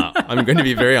 I'm going to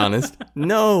be very honest.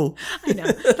 No. I know.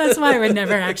 That's why I would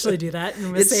never actually do that.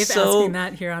 And was safe asking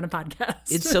that here on a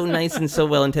podcast. It's so nice and so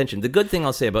well-intentioned. The good thing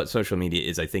I'll say about social media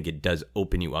is I think it does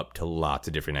open you up to lots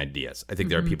of different ideas. I think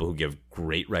there are people who give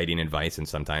great writing advice, and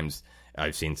sometimes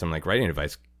I've seen some like writing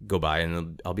advice go by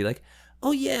and I'll be like,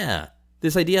 oh yeah,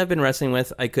 this idea I've been wrestling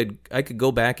with, I could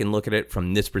go back and look at it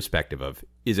from this perspective of,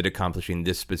 is it accomplishing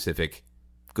this specific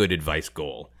good advice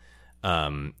goal?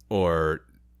 Or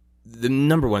the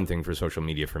number one thing for social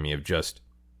media for me of just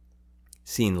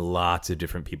seeing lots of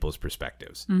different people's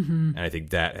perspectives. And I think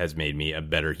that has made me a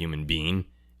better human being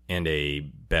and a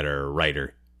better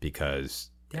writer because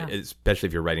especially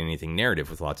if you're writing anything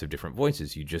narrative with lots of different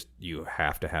voices, you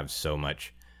have to have so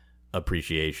much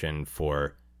appreciation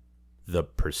for the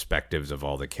perspectives of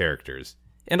all the characters.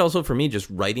 And also for me, just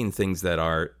writing things that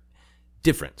are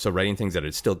different. So writing things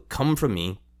that still come from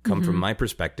me, come from my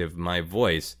perspective, my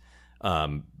voice,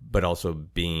 but also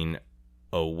being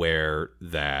aware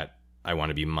that I want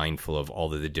to be mindful of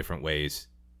all of the different ways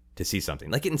to see something.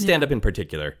 Like in stand-up in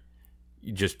particular,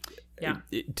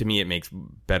 to me it makes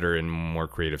better and more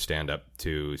creative stand-up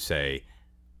to say,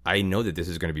 I know that this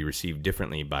is going to be received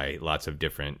differently by lots of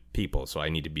different people, so I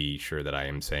need to be sure that I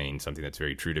am saying something that's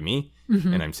very true to me,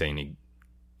 and I'm saying it,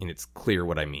 and it's clear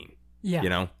what I mean. Yeah. You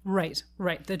know? Right.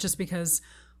 That just because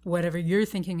whatever you're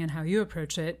thinking and how you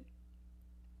approach it,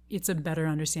 it's a better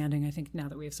understanding, I think, now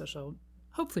that we have social.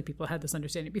 Hopefully people had this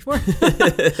understanding before,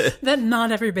 that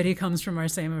not everybody comes from our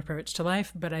same approach to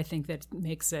life, but I think that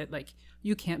makes it like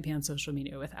you can't be on social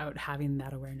media without having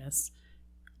that awareness,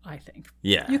 I think.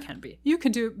 Yeah. You can be.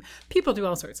 People do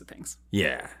all sorts of things.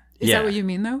 Yeah. Is that what you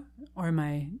mean, though? Or am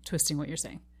I twisting what you're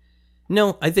saying?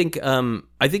 No, I think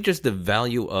just the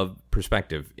value of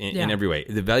perspective in every way.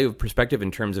 The value of perspective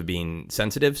in terms of being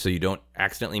sensitive so you don't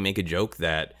accidentally make a joke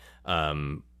that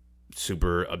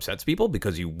super upsets people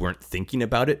because you weren't thinking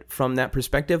about it from that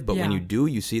perspective. But when you do,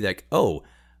 you see like, oh,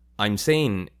 I'm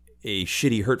saying a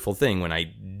shitty, hurtful thing when I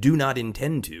do not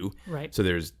intend to. Right. So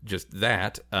there's just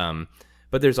that.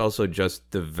 But there's also just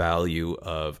the value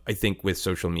of, I think with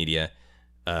social media,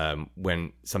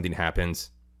 when something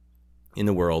happens in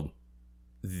the world,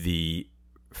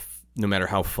 no matter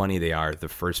how funny they are, the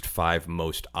first 5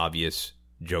 most obvious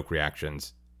joke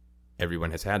reactions,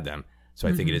 everyone has had them. So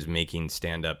I think it is making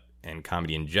stand-up and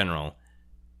comedy in general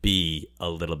be a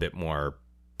little bit more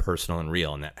personal and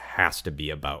real, and that has to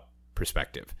be about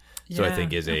perspective. So I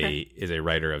think as a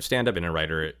writer of stand-up and a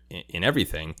writer in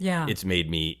everything, it's made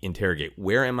me interrogate,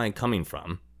 where am I coming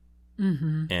from?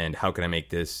 And how can I make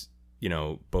this,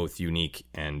 both unique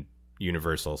and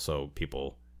universal so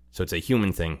it's a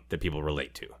human thing that people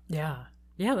relate to. Yeah.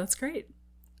 Yeah, that's great.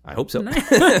 I hope so.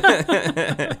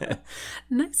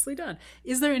 Nicely done.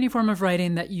 Is there any form of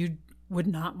writing that you would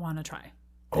not want to try?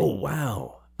 Oh,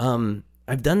 wow.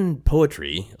 I've done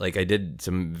poetry. Like I did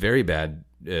some very bad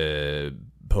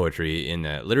poetry in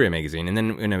a literary magazine. And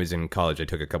then when I was in college, I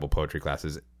took a couple poetry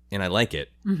classes and I like it.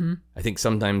 I think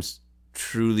sometimes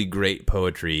truly great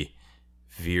poetry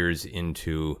veers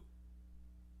into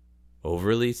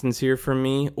overly sincere for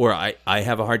me, or I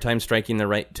have a hard time striking the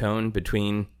right tone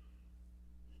between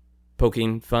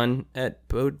poking fun at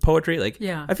poetry.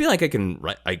 I feel like I can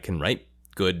write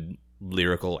good,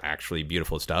 lyrical, actually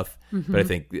beautiful stuff, but I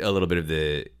think a little bit of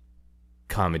the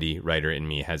comedy writer in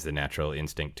me has the natural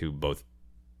instinct to both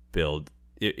build,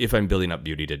 if I'm building up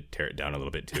beauty, to tear it down a little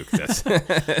bit too, because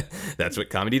that's what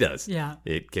comedy does. Yeah.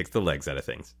 It kicks the legs out of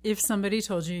things. If somebody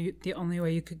told you the only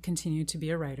way you could continue to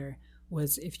be a writer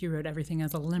was if you wrote everything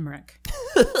as a limerick,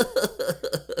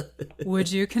 would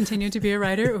you continue to be a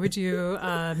writer, or would you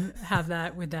have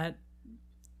that?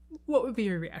 What would be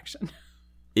your reaction?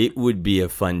 It would be a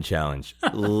fun challenge.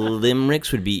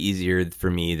 Limericks would be easier for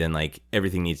me than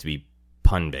everything needs to be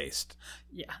pun based.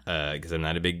 Yeah. Because I'm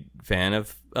not a big fan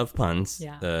of puns.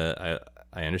 Yeah.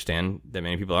 I understand that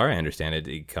many people are. I understand it.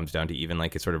 It comes down to even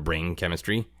a sort of brain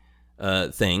chemistry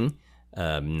thing.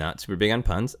 Not super big on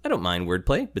puns. I don't mind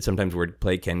wordplay, but sometimes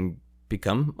wordplay can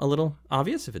become a little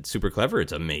obvious. If it's super clever,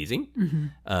 it's amazing.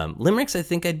 Limericks, I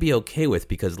think I'd be okay with,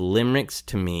 because limericks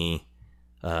to me,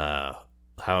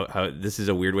 how this is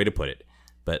a weird way to put it,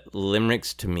 but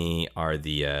limericks to me are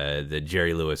the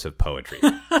Jerry Lewis of poetry,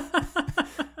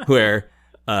 where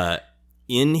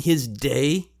in his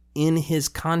day, in his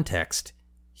context,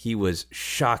 he was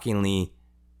shockingly,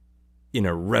 in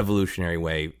a revolutionary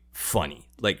way, funny.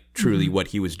 Like, truly what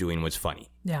he was doing was funny.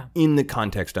 Yeah. In the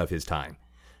context of his time.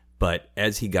 But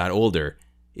as he got older,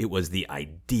 it was the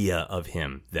idea of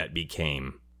him that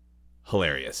became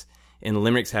hilarious. And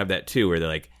limericks have that too, where they're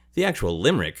like, the actual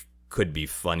limerick could be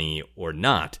funny or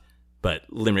not, but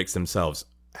limericks themselves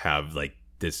have like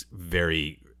this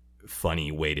very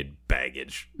funny weighted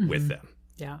baggage with them.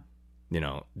 Yeah. You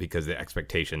know, because the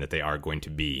expectation that they are going to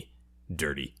be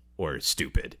dirty or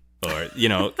stupid or, you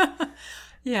know.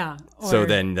 Yeah. So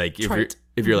then, like,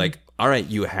 if you're like, all right,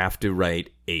 you have to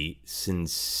write a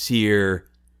sincere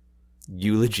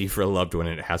eulogy for a loved one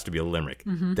and it has to be a limerick.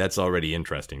 That's already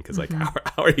interesting because, like,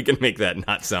 how are you going to make that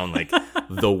not sound like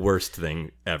the worst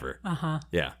thing ever?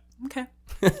 Yeah. Okay.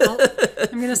 Well,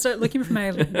 I'm going to start looking for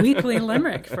my weekly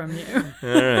limerick from you. All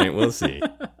right, we'll see.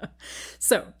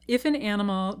 So, if an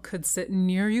animal could sit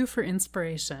near you for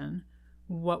inspiration,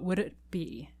 what would it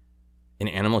be? An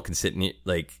animal could sit near,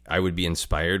 like, I would be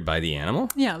inspired by the animal?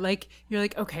 Yeah, like, you're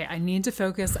like, okay, I need to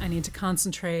focus, I need to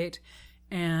concentrate,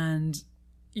 and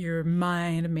your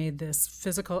mind made this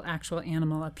physical, actual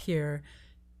animal appear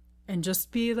and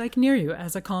just be, like, near you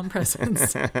as a calm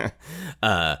presence.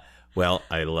 Well,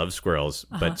 I love squirrels,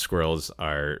 but squirrels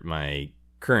are my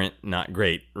current not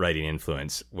great writing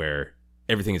influence where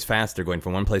everything is fast. They're going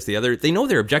from one place to the other. They know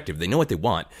their objective. They know what they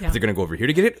want. Yeah. They're going to go over here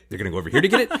to get it. They're going to go over here to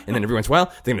get it. And then every once in a while,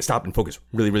 they're going to stop and focus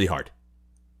really, really hard.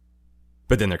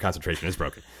 But then their concentration is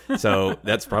broken. So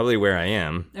that's probably where I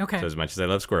am. Okay. So as much as I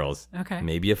love squirrels, Okay.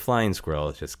 maybe a flying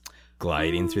squirrel just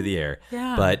gliding through the air.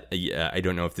 Yeah. But I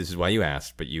don't know if this is why you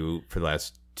asked, but you, for the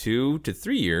last 2 to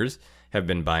 3 years, have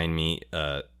been buying me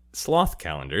sloth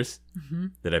calendars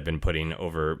that I've been putting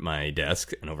over my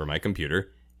desk and over my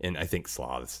computer. And I think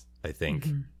sloths, I think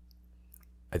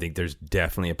there's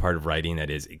definitely a part of writing that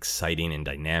is exciting and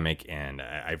dynamic. And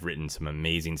I've written some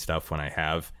amazing stuff when I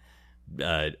have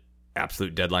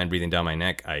absolute deadline breathing down my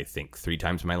neck. I think 3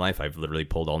 times in my life, I've literally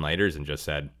pulled all-nighters and just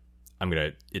said,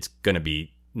 it's going to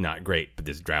be not great, but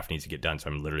this draft needs to get done. So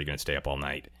I'm literally going to stay up all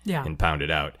night and pound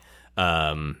it out.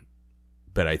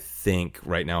 But I think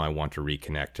right now I want to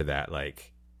reconnect to that.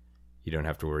 Like, you don't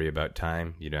have to worry about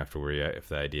time. You don't have to worry if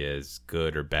the idea is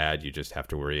good or bad. You just have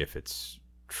to worry if it's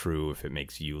true, if it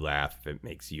makes you laugh, if it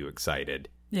makes you excited.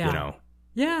 Yeah. You know?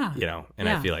 Yeah. You know? And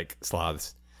Yeah. I feel like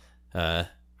sloths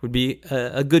would be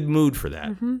a good mood for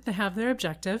that. They have their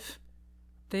objective.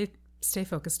 They stay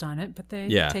focused on it, but they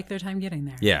take their time getting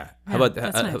there. Yeah. How Yeah, about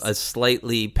that's nice. a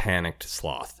slightly panicked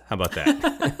sloth? How about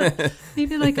that?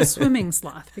 Maybe like a swimming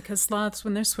sloth, because sloths,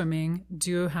 when they're swimming,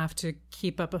 do have to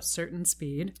keep up a certain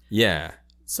speed. Yeah.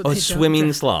 So Oh, they don't swimming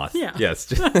drift. sloth. Yeah.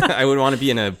 Yes. I would want to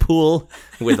be in a pool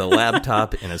with a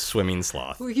laptop and a swimming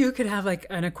sloth. Well, you could have like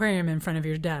an aquarium in front of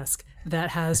your desk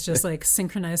that has just like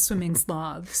synchronized swimming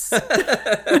sloths.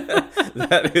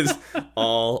 That is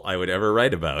all I would ever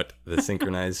write about, the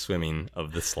synchronized swimming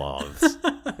of the sloths.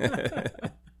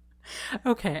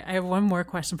 Okay, I have one more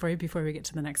question for you before we get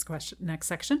to the next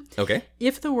section. Okay.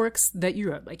 If the works that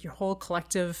you wrote, like your whole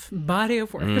collective body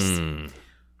of works,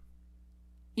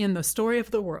 in the story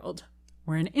of the world,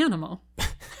 were an animal,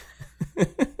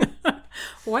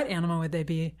 what animal would they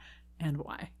be and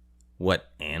why?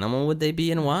 What animal would they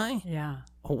be and why? Yeah.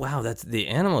 Oh, wow. That's the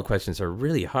animal questions are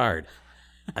really hard.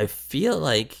 I feel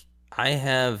like I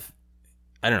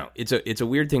don't know. It's a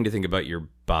weird thing to think about your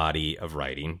body of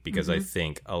writing because I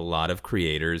think a lot of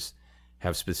creators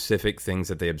have specific things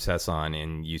that they obsess on.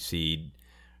 And you see,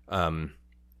 to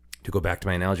go back to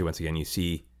my analogy once again, you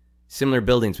see similar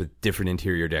buildings with different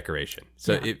interior decoration.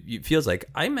 So it feels like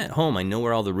I'm at home. I know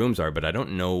where all the rooms are, but I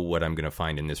don't know what I'm going to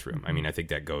find in this room. I mean, I think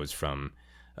that goes from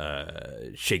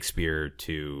Shakespeare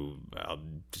to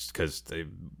just because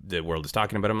the world is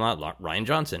talking about him a lot. Rian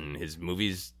Johnson, his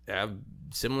movies have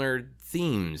similar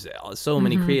themes. So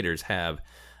many creators have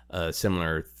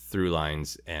similar through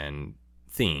lines and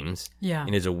themes. Yeah.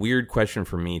 And it's a weird question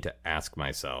for me to ask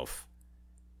myself,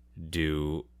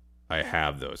 do I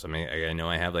have those? I mean, I know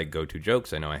I have like go-to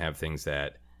jokes. I know I have things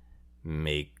that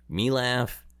make me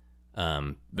laugh.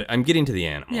 But I'm getting to the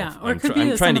animal. Yeah, or I'm, it could be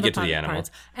I'm trying to some get of to the animal.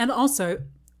 parts. And also,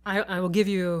 I will give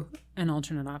you an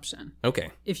alternate option.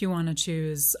 Okay. If you want to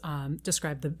choose,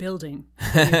 describe the building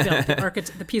that you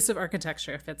built, the piece of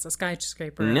architecture. If it's a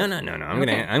skyscraper. No. I'm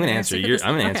gonna answer your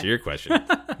answer your question.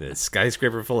 The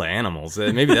skyscraper full of animals.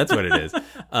 Maybe that's what it is.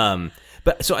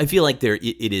 But so I feel like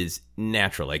it is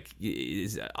natural. Like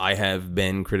I have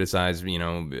been criticized,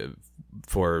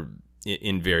 for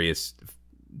in various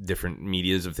different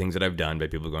medias of things that I've done by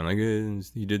people going like,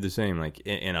 you did the same. Like,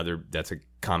 and other, that's a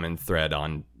common thread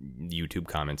on YouTube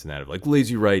comments and that of like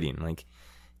lazy writing. Like,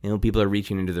 people are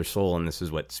reaching into their soul and this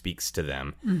is what speaks to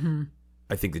them. Mm-hmm.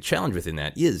 I think the challenge within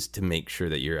that is to make sure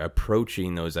that you're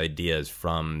approaching those ideas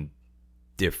from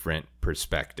different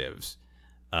perspectives.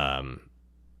 So,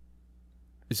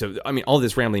 I mean, all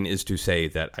this rambling is to say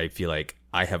that I feel like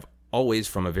I have always,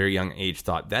 from a very young age,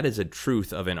 thought that is a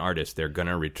truth of an artist. They're going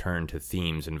to return to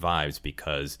themes and vibes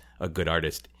because a good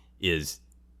artist is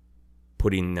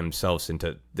putting themselves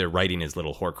into, they're writing as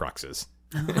little Horcruxes.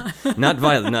 Not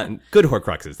violent, not good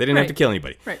Horcruxes. They didn't have to kill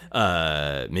anybody. Right.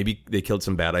 Maybe they killed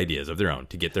some bad ideas of their own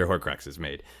to get their Horcruxes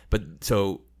made. But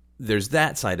so there's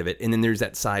that side of it. And then there's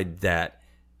that side that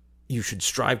you should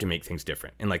strive to make things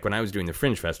different. And like when I was doing the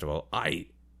Fringe Festival, I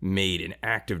made an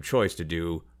active choice to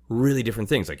do really different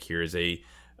things. Like here's a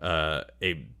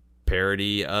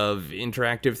parody of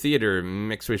interactive theater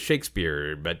mixed with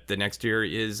Shakespeare, but the next year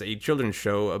is a children's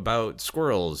show about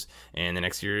squirrels, and the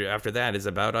next year after that is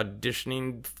about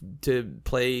auditioning to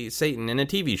play Satan in a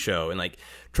TV show, and like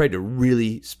tried to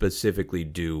really specifically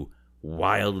do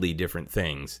wildly different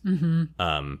things.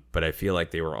 Mm-hmm. But I feel like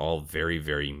they were all very,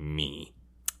 very me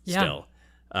still.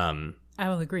 I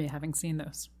will agree, having seen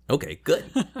those. Okay, good.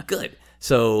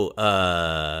 So,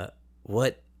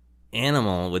 what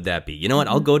animal would that be? You know what?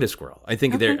 I'll go to squirrel. I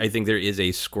think I think there is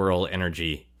a squirrel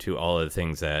energy to all of the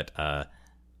things that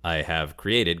I have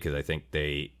created, because I think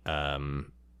they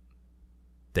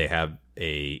have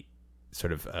a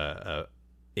sort of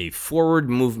a forward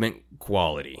movement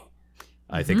quality.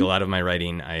 Mm-hmm. I think a lot of my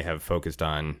writing I have focused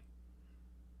on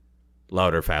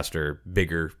louder, faster,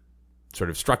 bigger, sort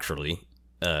of structurally.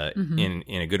 In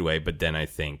a good way, but then I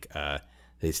think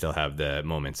they still have the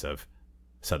moments of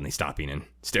suddenly stopping and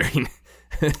staring.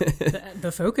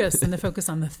 the focus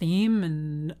on the theme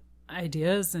and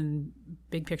ideas and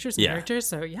big pictures and characters.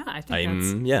 So I think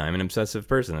I'm an obsessive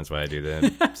person. That's why I do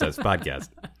the Obsessed podcast.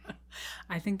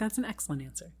 I think that's an excellent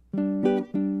answer.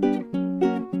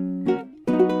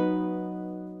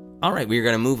 All right, we're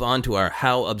going to move on to our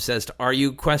How Obsessed Are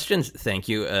You questions. Thank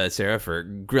you, Sarah, for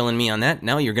grilling me on that.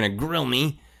 Now you're going to grill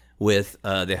me with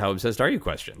the How Obsessed Are You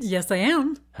questions. Yes, I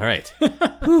am. All right.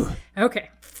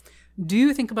 Okay. Do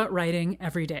you think about writing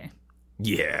every day?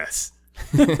 Yes.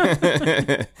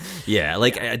 Yeah,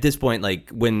 at this point, like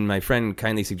when my friend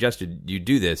kindly suggested you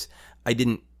do this, I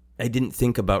didn't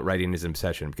think about writing as an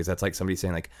obsession, because that's like somebody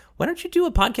saying like, why don't you do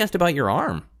a podcast about your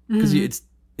arm? Because it's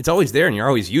always there and you're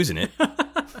always using it.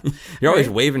 You're always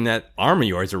waving that arm of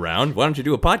yours around. Why don't you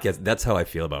do a podcast? That's how I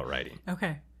feel about writing.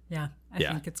 Okay. Yeah. I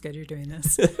think it's good you're doing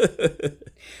this.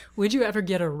 Would you ever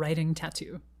get a writing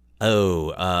tattoo?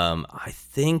 Oh, I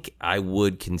think I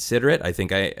would consider it. I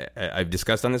think I've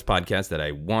discussed on this podcast that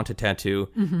I want a tattoo,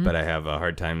 but I have a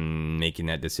hard time making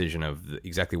that decision of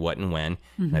exactly what and when.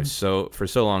 And I've for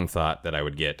so long thought that I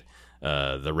would get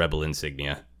the Rebel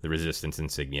insignia, the Resistance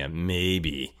insignia,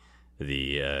 maybe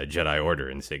the Jedi Order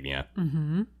insignia.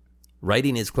 Mm-hmm.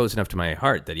 Writing is close enough to my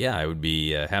heart that, I would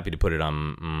be happy to put it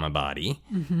on my body.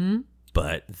 Mm-hmm.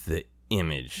 But the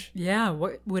image. Yeah.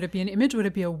 What would it be? An image? Would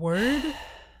it be a word?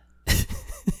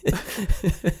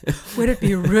 Would it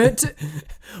be root?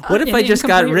 What if I just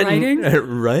got written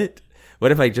right?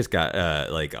 What if I just got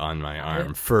on my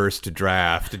arm, first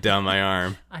draft down my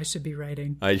arm? I should be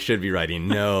writing.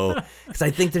 No, because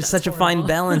I think there's such a fine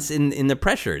balance in the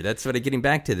pressure. That's what I'm getting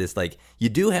back to this. Like, you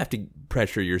do have to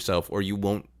pressure yourself, or you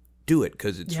won't do it,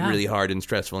 because it's really hard and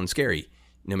stressful and scary.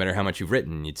 No matter how much you've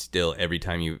written, it's still, every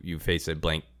time you face a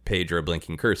blank page or a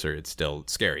blinking cursor, it's still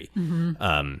scary.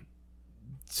 Mm-hmm.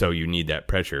 So you need that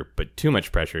pressure, but too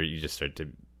much pressure, you just start to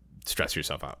stress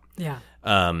yourself out. Yeah.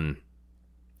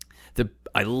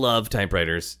 I love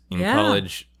typewriters. In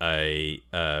college, I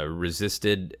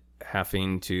resisted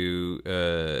having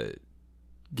to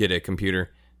get a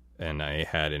computer, and I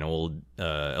had an old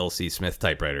L.C. Smith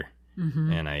typewriter,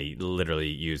 and I literally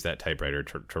used that typewriter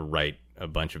to write a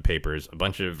bunch of papers. A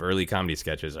bunch of early comedy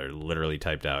sketches are literally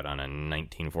typed out on a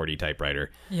 1940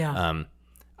 typewriter. Yeah.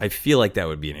 I feel like that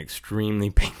would be an extremely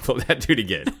painful tattoo to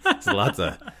get. There's lots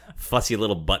of fussy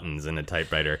little buttons in a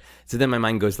typewriter. So then my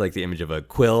mind goes to like the image of a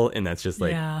quill, and that's just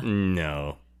like,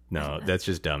 no, that's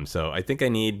just dumb. So I think I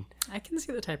can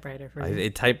see the typewriter for you. A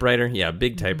typewriter, a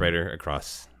big typewriter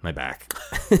across my back.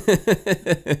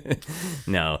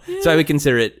 No. So I would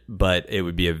consider it, but it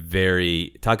would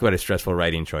be talk about a stressful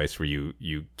writing choice where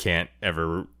you can't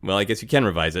ever, well, I guess you can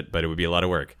revise it, but it would be a lot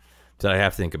of work. So I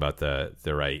have to think about the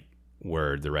right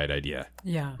word, the right idea.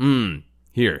 Yeah.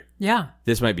 Here. Yeah.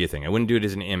 This might be a thing. I wouldn't do it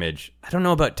as an image. I don't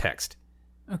know about text.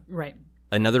 Right.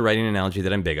 Another writing analogy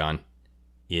that I'm big on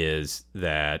is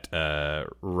that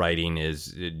writing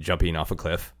is jumping off a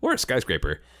cliff or a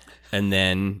skyscraper and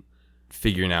then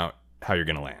figuring out how you're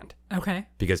going to land. Okay.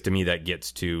 Because to me, that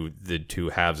gets to the two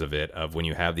halves of it, of when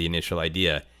you have the initial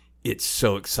idea, it's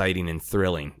so exciting and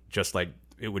thrilling, just like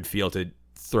it would feel to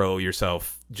throw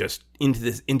yourself just into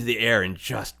the air and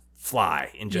just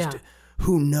fly and just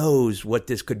who knows what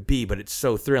this could be, but it's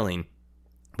so thrilling.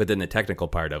 But then the technical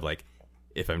part of like,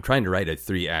 if I'm trying to write a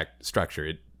 3-act structure,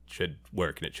 it should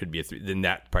work and it should be a 3. Then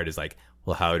that part is like,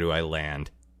 well, how do I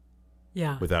land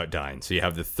without dying? So you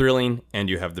have the thrilling and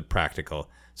you have the practical.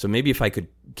 So maybe if I could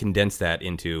condense that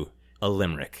into a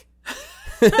limerick.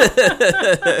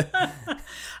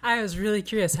 I was really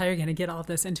curious how you're going to get all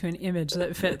this into an image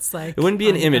that fits. Like, it wouldn't be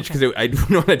an image because I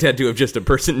don't want a tattoo of just a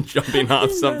person jumping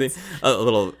off something. A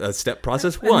little step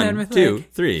process. 1, 2,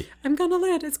 3. I'm going to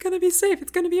land. It's going to be safe.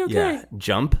 It's going to be okay. Yeah.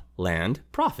 Jump, land,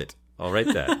 profit. I'll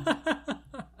write that.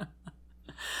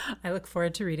 I look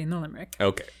forward to reading the limerick.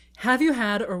 Okay. Have you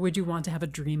had or would you want to have a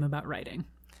dream about writing?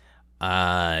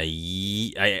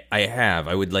 I have.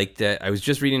 I would like that. I was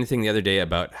just reading a thing the other day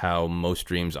about how most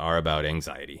dreams are about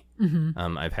anxiety.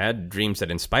 Mm-hmm. I've had dreams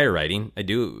that inspire writing. I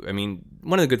do. I mean,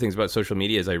 one of the good things about social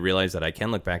media is I realize that I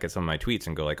can look back at some of my tweets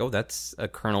and go like, oh, that's a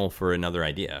kernel for another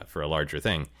idea, for a larger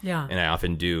thing. Yeah. And I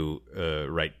often do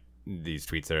write these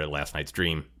tweets that are last night's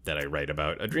dream that I write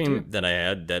about a dream that I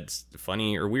had that's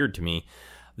funny or weird to me.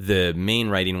 The main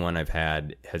writing one I've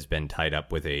had has been tied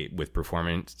up with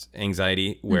performance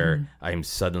anxiety, where I'm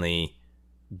suddenly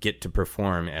get to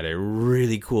perform at a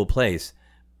really cool place,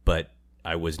 but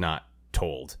I was not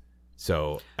told.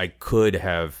 So I could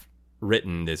have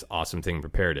written this awesome thing,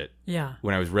 prepared it. Yeah.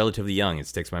 When I was relatively young, it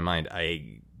sticks in my mind.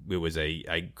 I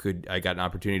got an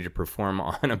opportunity to perform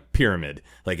on a pyramid,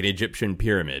 like an Egyptian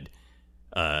pyramid,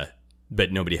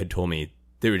 but nobody had told me.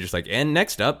 They were just like, and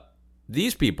next up,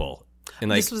 these people. And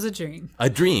like, this was a dream. A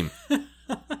dream.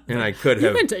 And I could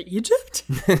have. You went to Egypt?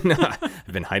 No,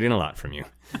 I've been hiding a lot from you.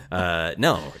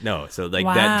 No. So like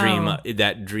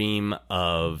that dream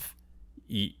of,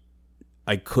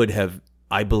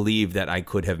 I believe that I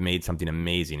could have made something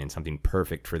amazing and something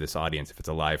perfect for this audience if it's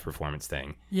a live performance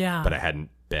thing. Yeah. But I hadn't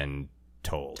been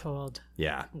told.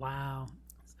 Yeah. Wow.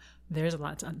 There's a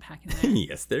lot to unpack in there.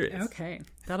 Yes, there is. Okay.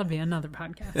 That'll be another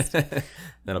podcast.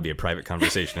 That'll be a private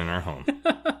conversation in our home.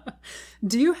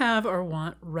 Do you have or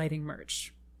want writing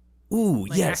merch? Ooh,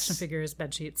 like yes. Action figures,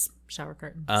 bed sheets, shower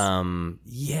curtains.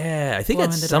 Yeah. I think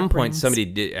at some point somebody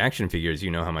did action figures.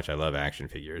 You know how much I love action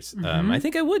figures. I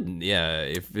think I would. Yeah.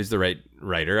 If it's the right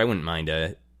writer, I wouldn't mind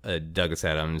a Douglas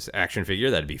Adams action figure.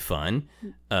 That'd be fun.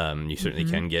 You certainly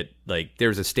can get, like,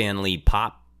 there's a Stan Lee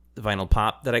vinyl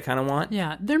pop that I kind of want.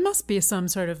 Yeah, there must be some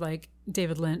sort of like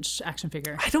David Lynch action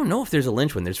figure. I don't know if there's a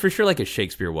Lynch one. There's for sure like a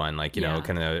Shakespeare one, like, you know,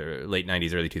 kind of late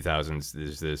 90s, early 2000s.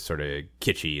 There's this sort of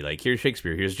kitschy, like, here's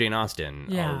Shakespeare, here's Jane Austen,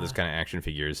 all of those kind of action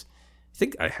figures. I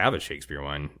think I have a Shakespeare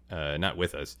one, not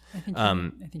with us. I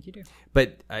think you do.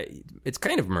 But it's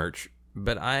kind of merch,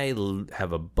 but I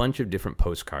have a bunch of different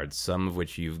postcards, some of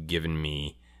which you've given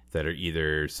me that are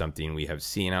either something we have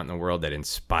seen out in the world that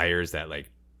inspires that, like,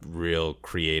 real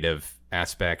creative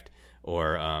aspect,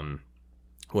 or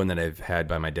one that I've had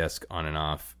by my desk on and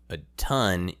off a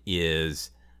ton is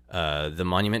the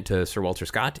monument to Sir Walter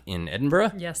Scott in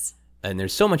Edinburgh. Yes. And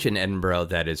there's so much in Edinburgh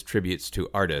that is tributes to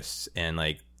artists, and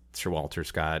like Sir Walter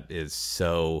Scott is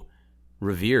so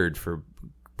revered for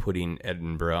putting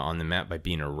Edinburgh on the map by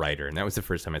being a writer. And that was the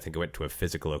first time I think I went to a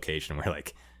physical location where,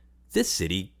 like, this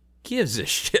city gives a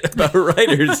shit about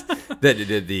writers that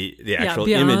did the actual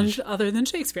image other than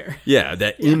Shakespeare. Yeah,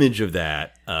 that image of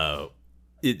that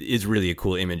it is really a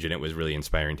cool image, and it was really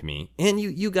inspiring to me. And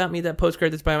you got me that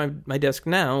postcard that's by my desk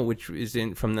now, which is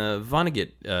from the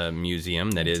Vonnegut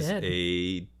Museum. That is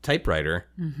a typewriter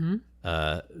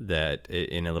that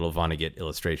in a little Vonnegut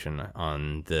illustration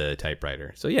on the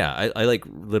typewriter. So yeah, I like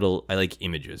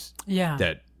images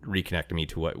that reconnect me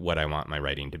to what I want my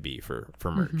writing to be for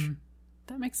merch.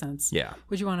 That makes sense. Yeah.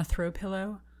 Would you want a throw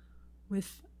pillow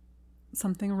with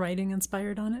something writing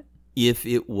inspired on it? If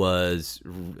it was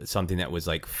something that was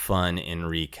like fun and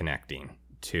reconnecting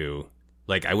to,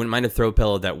 like, I wouldn't mind a throw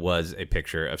pillow that was a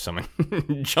picture of someone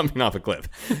jumping off a cliff,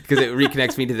 because it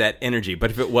reconnects me to that energy.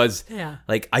 But if it was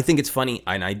like, I think it's funny,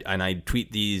 and I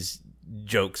tweet these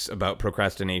jokes about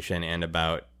procrastination and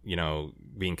about, you know,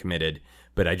 being committed,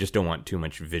 but I just don't want too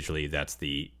much visually that's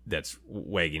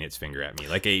wagging its finger at me.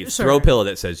 Like a throw pillow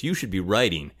that says, you should be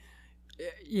writing.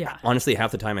 Yeah. Honestly,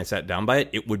 half the time I sat down by it,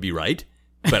 it would be right,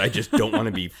 but I just don't want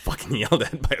to be fucking yelled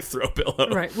at by a throw pillow.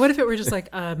 Right. What if it were just like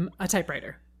a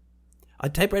typewriter? A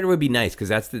typewriter would be nice because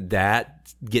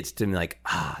that gets to me like,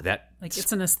 that. Like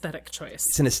it's an aesthetic choice.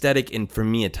 It's an aesthetic. And for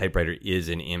me, a typewriter is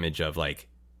an image of like,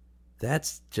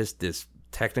 that's just this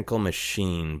technical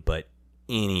machine, but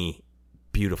any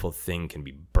beautiful thing can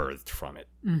be birthed from it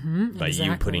by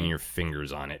you putting your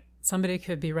fingers on it. Somebody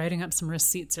could be writing up some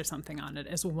receipts or something on it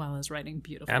as well as writing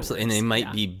beautiful Absolutely. works. And they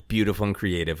might be beautiful and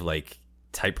creative like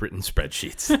typewritten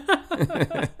spreadsheets.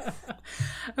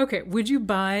 Okay. Would you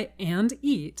buy and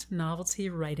eat novelty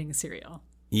writing cereal?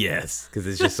 Yes, because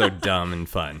it's just so dumb and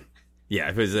fun. Yeah,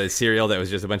 if it was a cereal that was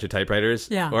just a bunch of typewriters.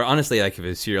 Yeah. Or honestly, like if it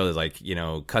was cereal that's like,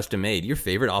 custom made, your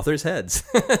favorite author's heads.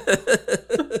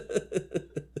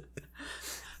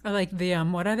 Or like the,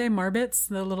 what are they, Marbits?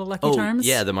 The little Lucky Charms?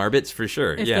 Yeah, the Marbits for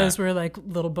sure. If those were like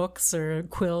little books or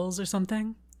quills or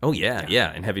something. Oh,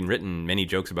 yeah. And having written many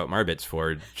jokes about Marbits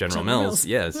for General Mills,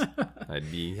 yes,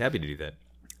 I'd be happy to do that.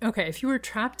 Okay, if you were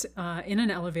trapped in an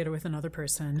elevator with another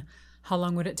person, how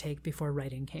long would it take before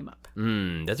writing came up?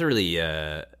 That's a really,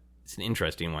 it's an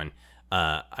interesting one.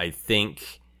 I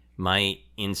think my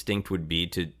instinct would be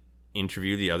to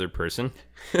interview the other person.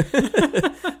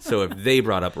 So if they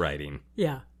brought up writing,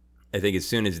 I think as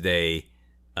soon as they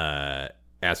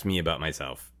asked me about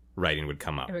myself, writing would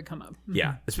come up. It would come up. Mm-hmm.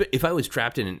 Yeah. If I was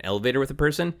trapped in an elevator with a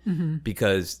person,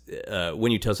 because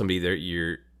when you tell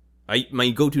somebody my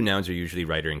go-to nouns are usually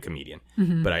writer and comedian,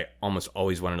 but I almost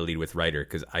always wanted to lead with writer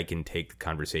because I can take the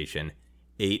conversation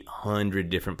 800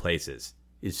 different places.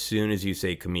 As soon as you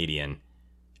say comedian,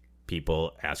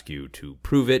 people ask you to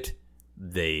prove it.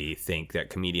 They think that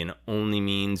comedian only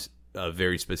means a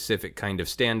very specific kind of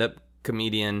stand-up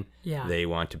comedian. Yeah. They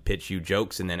want to pitch you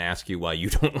jokes and then ask you why you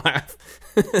don't laugh.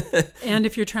 And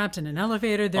if you're trapped in an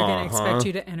elevator, they're going to expect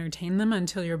you to entertain them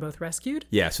until you're both rescued.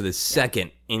 Yeah, so the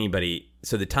second anybody...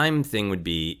 So the time thing would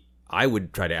be, I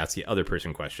would try to ask the other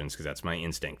person questions because that's my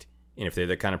instinct. And if they're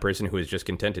the kind of person who is just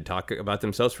content to talk about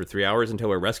themselves for 3 hours until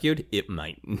we're rescued, it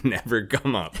might never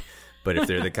come up. But if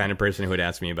they're the kind of person who would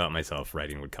ask me about myself,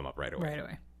 writing would come up right away. Right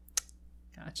away.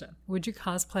 Gotcha. Would you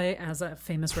cosplay as a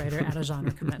famous writer at a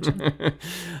genre convention?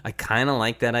 I kind of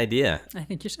like that idea. I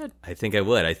think you should. I think I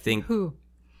would. I think... Who?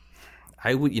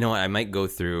 I would, I might go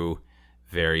through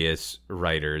various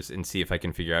writers and see if I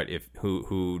can figure out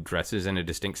who dresses in a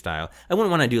distinct style. I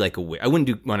wouldn't want to do like a wig. I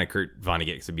wouldn't want a Kurt Vonnegut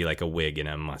because it'd be like a wig and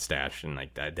a mustache and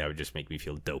like that. That would just make me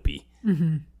feel dopey.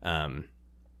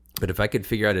 But if I could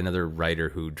figure out another writer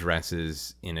who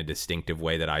dresses in a distinctive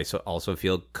way that I also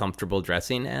feel comfortable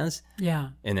dressing as,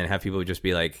 and then have people just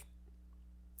be like,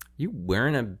 "You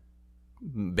wearing a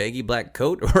baggy black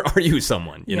coat, or are you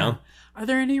someone?" You know? Are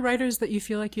there any writers that you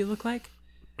feel like you look like?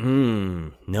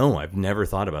 No, I've never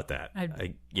thought about that.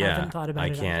 I haven't thought about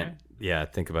it. I can't. Yeah,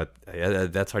 think about.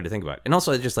 That's hard to think about. And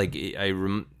also, just like I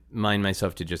remind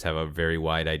myself to just have a very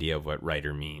wide idea of what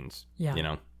writer means. Yeah. You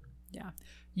know. Yeah.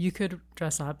 You could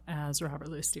dress up as Robert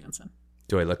Louis Stevenson.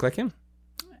 Do I look like him?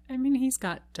 I mean, he's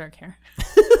got dark hair.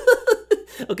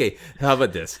 Okay, how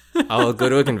about this? I'll go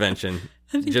to a convention,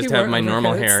 just have my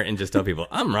normal hair, and just tell people,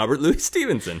 I'm Robert Louis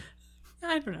Stevenson.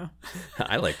 I don't know.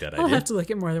 I like that idea. I'll have to look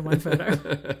at more than one photo.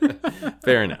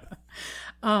 Fair enough.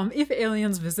 If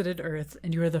aliens visited Earth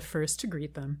and you were the first to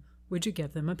greet them, would you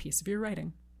give them a piece of your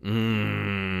writing?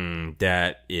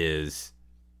 That is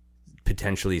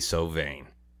potentially so vain.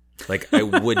 Like, I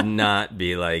would not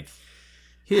be like,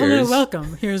 hello,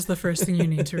 welcome. Here's the first thing you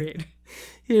need to read.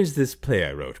 Here's this play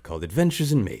I wrote called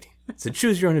Adventures in Mating. It's a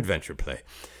choose your own adventure play.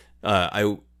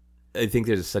 I think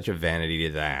there's such a vanity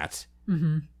to that.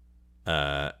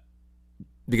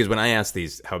 Because when I ask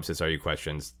these how obsessed are you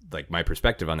questions, like my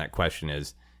perspective on that question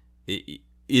is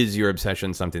your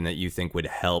obsession something that you think would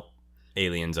help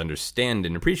aliens understand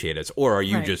and appreciate us? Or are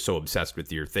you just so obsessed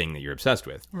with your thing that you're obsessed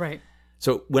with? Right.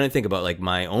 So when I think about like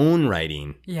my own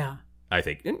writing, I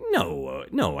think, no,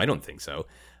 I don't think so.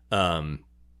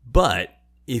 But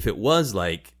if it was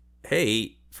like,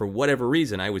 hey, for whatever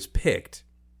reason I was picked,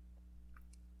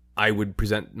 I would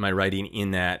present my writing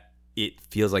in that it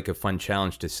feels like a fun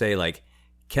challenge to say, like,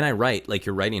 can I write like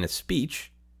you're writing a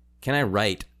speech? Can I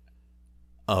write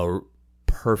a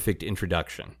perfect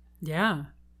introduction? Yeah.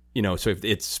 So if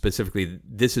it's specifically,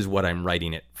 this is what I'm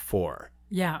writing it for.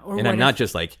 Yeah. And I'm not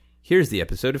just like, here's the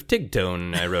episode of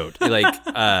Tigtone I wrote. Like,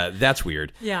 that's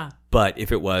weird. Yeah. But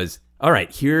if it was, all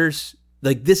right, here's,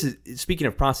 like, this is, speaking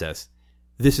of process,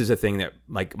 this is a thing that,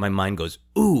 like, my mind goes,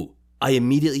 ooh, I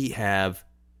immediately have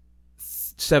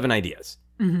 7 ideas.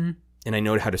 And I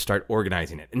know how to start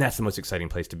organizing it. And that's the most exciting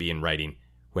place to be in writing,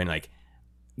 when, like,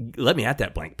 let me at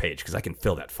that blank page because I can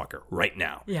fill that fucker right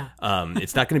now. Yeah.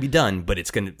 It's not going to be done, but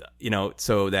it's going to,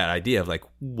 so that idea of like,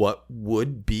 what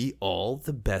would be all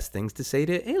the best things to say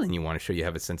to Aelin? You want to show you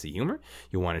have a sense of humor.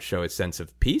 You want to show a sense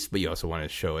of peace, but you also want to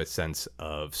show a sense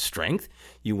of strength.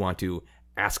 You want to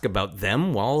ask about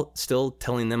them while still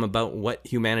telling them about what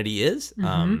humanity is.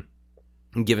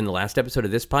 Given the last episode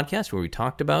of this podcast where we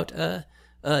talked about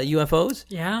UFOs.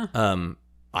 Yeah.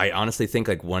 I honestly think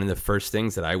like one of the first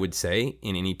things that I would say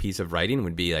in any piece of writing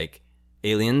would be like,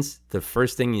 aliens, the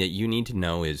first thing that you need to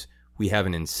know is we have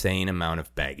an insane amount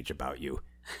of baggage about you.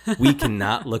 We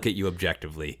cannot look at you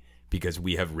objectively because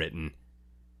we have written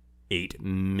 8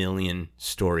 million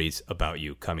stories about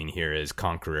you, coming here as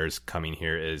conquerors, coming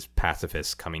here as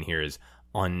pacifists, coming here as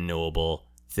unknowable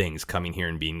things, coming here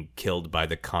and being killed by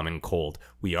the common cold.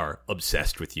 We are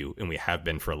obsessed with you, and we have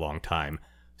been for a long time.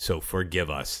 So forgive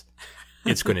us.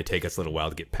 It's going to take us a little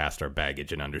while to get past our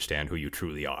baggage and understand who you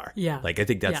truly are. Yeah. Like, I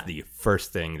think that's the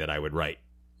first thing that I would write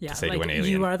to say to an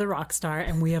alien. You are the rock star,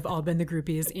 and we have all been the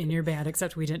groupies in your band,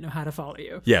 except we didn't know how to follow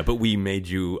you. Yeah, but we made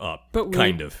you up,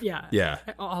 kind of. Yeah. Yeah.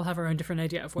 All have our own different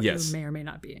idea of what you may or may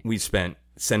not be. We spent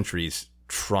centuries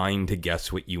trying to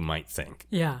guess what you might think.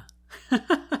 Yeah.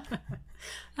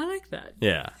 I like that.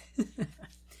 Yeah.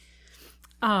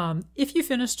 If you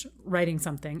finished writing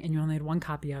something and you only had one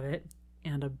copy of it,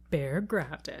 and a bear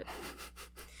grabbed it,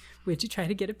 would you try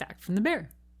to get it back from the bear?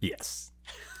 Yes.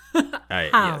 How?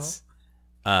 Yes.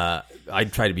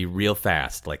 I'd try to be real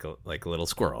fast, like a little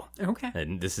squirrel. Okay.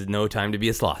 And this is no time to be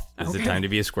a sloth. This is the time to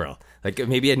be a squirrel. Like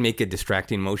maybe I'd make a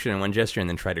distracting motion in one gesture and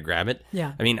then try to grab it.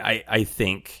 Yeah. I mean, I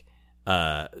think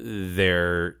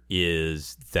there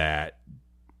is that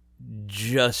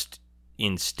just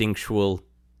instinctual,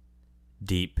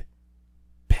 deep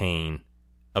pain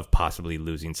of possibly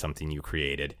losing something you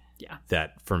created. Yeah.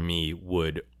 That for me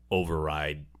would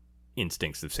override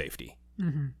instincts of safety.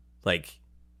 Mm-hmm. Like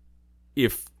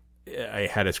if I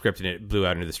had a script and it blew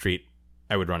out into the street,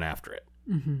 I would run after it.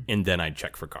 Mm-hmm. And then I'd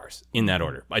check for cars in that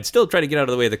order. I'd still try to get out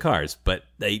of the way of the cars, but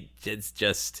it's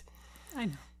just, I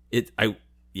know.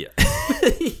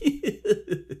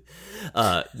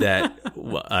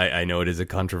 I know it is a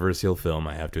controversial film.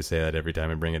 I have to say that every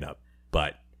time I bring it up,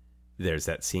 but there's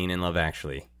that scene in Love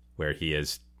Actually where he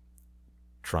is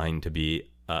trying to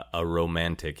be a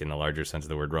romantic in the larger sense of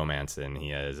the word romance, and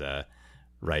he is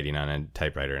writing on a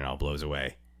typewriter and all blows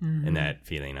away. Mm-hmm. And that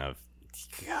feeling of,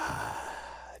 God,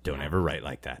 don't ever write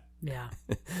like that. Yeah.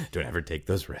 Don't ever take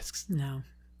those risks. No.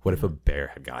 What if a bear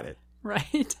had got it?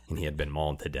 Right. And he had been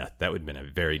mauled to death? That would have been a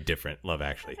very different Love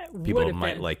Actually. People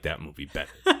might like that movie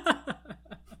better.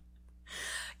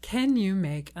 Can you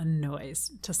make a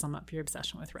noise to sum up your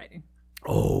obsession with writing?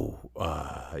 Oh,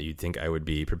 you'd think I would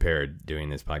be prepared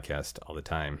doing this podcast all the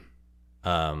time.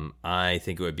 I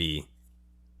think it would be,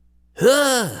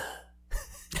 I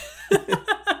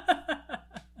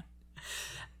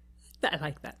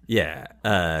like that. Yeah,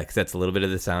 because that's a little bit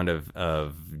of the sound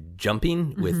of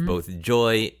jumping with both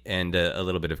joy and a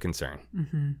little bit of concern.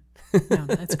 Mm-hmm. No,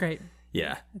 that's great.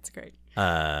 Yeah. That's great.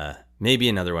 Maybe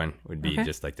another one would be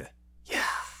just like the, yeah.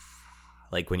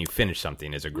 Like when you finish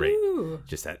something is a great,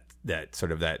 just that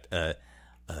sort of that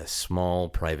small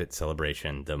private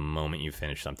celebration the moment you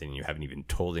finish something and you haven't even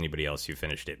told anybody else you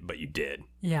finished it, but you did.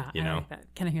 Yeah, you know? like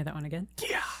that. Can I hear that one again?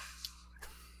 Yeah.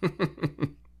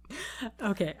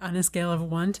 Okay, on a scale of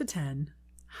 1 to 10,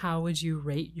 how would you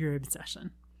rate your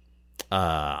obsession?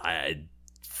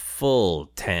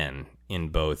 Full 10 in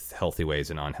both healthy ways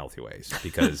and unhealthy ways,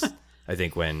 because I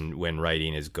think when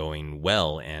writing is going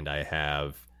well and I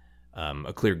have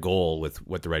a clear goal with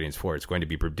what the writing is for, it's going to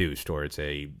be produced, or it's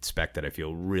a spec that I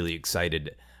feel really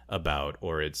excited about,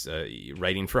 or it's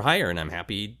writing for hire and I'm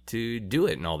happy to do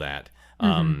it and all that.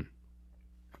 Mm-hmm.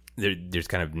 There's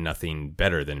kind of nothing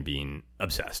better than being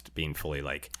obsessed, being fully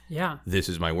like, yeah, this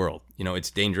is my world. You know,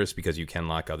 it's dangerous because you can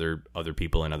lock other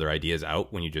people and other ideas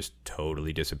out when you just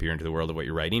totally disappear into the world of what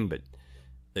you're writing. But,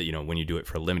 you know, when you do it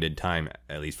for a limited time,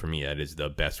 at least for me, that is the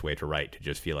best way to write, to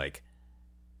just feel like,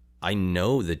 I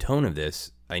know the tone of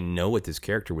this. I know what this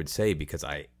character would say because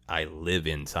I live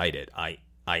inside it. I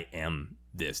am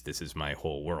this. This is my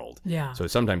whole world. Yeah. So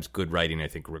sometimes good writing, I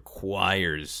think,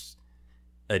 requires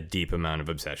a deep amount of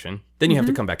obsession. Then you have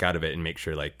to come back out of it and make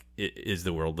sure, like, is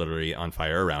the world literally on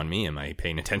fire around me? Am I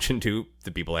paying attention to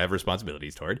the people I have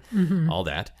responsibilities toward? All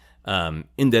that. And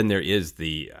then there is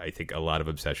I think, a lot of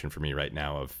obsession for me right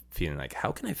now of feeling like,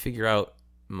 how can I figure out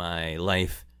my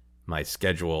life, my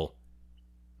schedule,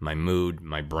 my mood,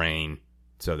 my brain,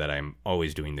 so that I'm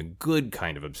always doing the good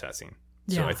kind of obsessing.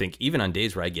 So Yeah. I think even on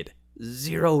days where I get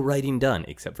zero writing done,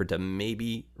 except for to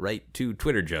maybe write 2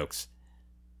 Twitter jokes,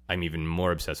 I'm even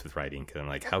more obsessed with writing because I'm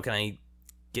like, how can I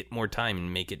get more time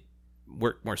and make it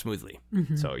work more smoothly?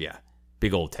 So yeah,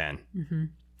 big old 10.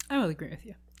 I will agree with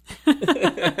you.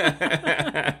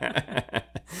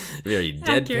 Very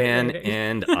deadpan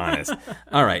and honest.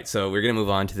 All right, so we're going to move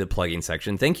on to the plugging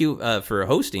section. Thank you for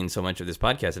hosting so much of this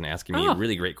podcast and asking me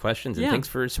really great questions, and thanks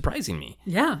for surprising me.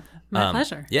 Yeah, my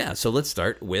pleasure. Yeah, so let's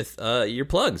start with your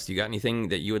plugs. Do you got anything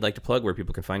that you would like to plug where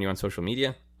people can find you on social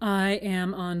media? I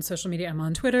am on social media. I'm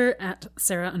on Twitter at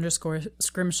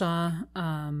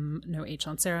Sarah_Scrimshaw. No H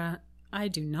on Sarah. I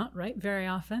do not write very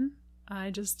often.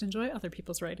 I just enjoy other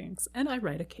people's writings, and I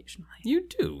write occasionally. You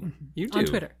do. You do. On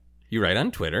Twitter. You write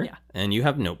on Twitter, and you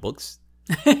have notebooks.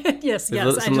 yes.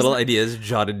 Some little ideas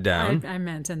jotted down. I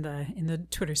meant in the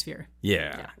Twitter sphere.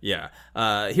 Yeah. Here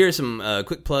are some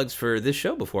quick plugs for this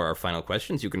show before our final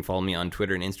questions. You can follow me on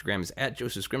Twitter and Instagram is at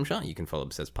Joseph Scrimshaw. You can follow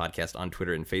Obsessed Podcast on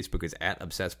Twitter and Facebook is at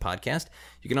Obsessed Podcast.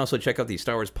 You can also check out the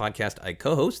Star Wars podcast I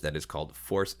co-host that is called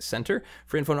Force Center.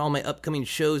 For info on all my upcoming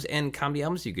shows and comedy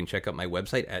albums, you can check out my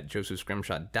website at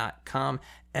josephscrimshaw.com.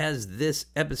 As this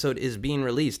episode is being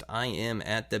released, I am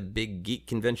at the Big Geek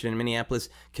Convention in Minneapolis,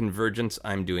 Convergence.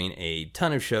 I'm doing a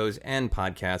ton of shows and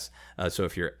podcasts, so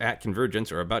if you're at Convergence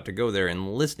or about to go there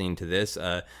and listening to this,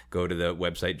 go to the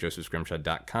website,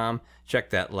 josephscrimshaw.com, check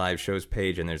that live shows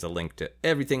page, and there's a link to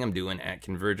everything I'm doing at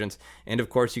Convergence. And of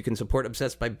course, you can support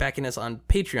Obsessed by backing us on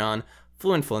Patreon.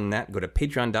 Fluent than that, go to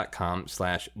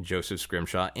patreon.com/Joseph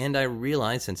Scrimshaw. And I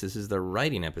realize, since this is the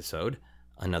writing episode,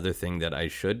 another thing that I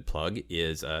should plug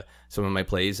is some of my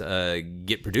plays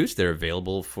get produced. They're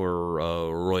available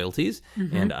for royalties,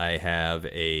 and I have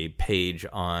a page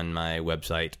on my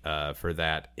website for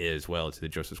that as well. It's the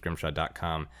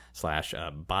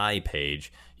josephscrimshaw.com/buy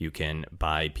page. You can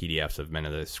buy PDFs of many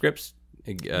of the scripts.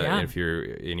 If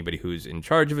you're anybody who's in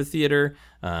charge of a theater,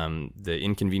 the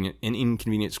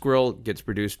Inconvenient Squirrel gets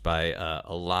produced by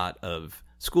a lot of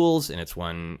schools, and it's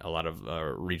won a lot of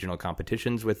regional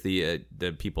competitions with the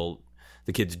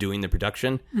kids doing the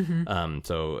production.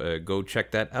 So go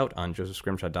check that out on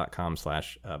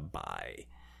josephscrimshaw.com/buy.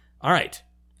 All right.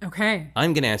 Okay.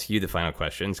 I'm going to ask you the final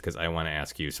questions because I want to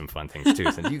ask you some fun things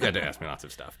too, since you got to ask me lots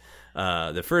of stuff.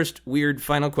 The first weird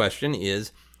final question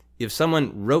is, if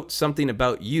someone wrote something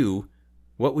about you,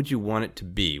 what would you want it to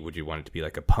be? Would you want it to be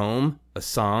like a poem, a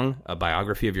song, a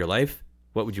biography of your life?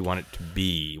 What would you want it to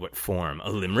be? What form?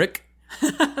 A limerick?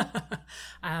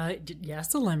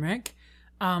 Yes, a limerick.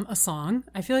 A song.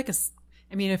 I feel like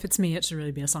if it's me, it should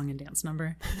really be a song and dance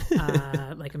number,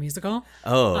 like a musical.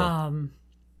 Oh.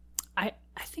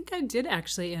 I think I did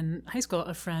actually in high school.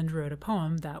 A friend wrote a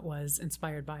poem that was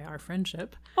inspired by our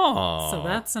friendship. Oh. So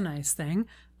that's a nice thing.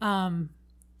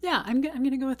 Yeah, I'm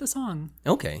gonna go with the song.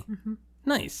 Okay.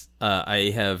 Nice.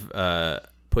 I have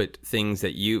put funny things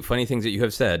that you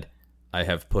have said, I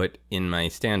have put in my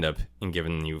stand-up and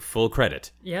given you full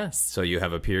credit. Yes. So you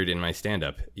have appeared in my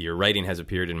stand-up. Your writing has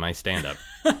appeared in my stand-up.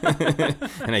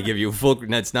 And I give you full...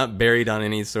 That's not buried on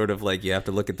any sort of, like, you have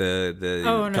to look at the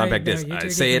compact disc. I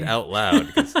say it out loud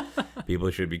because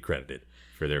people should be credited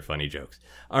for their funny jokes.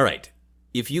 All right.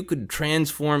 If you could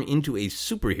transform into a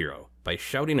superhero by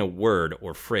shouting a word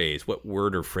or phrase, what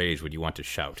word or phrase would you want to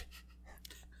shout?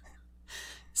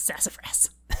 Sassafras.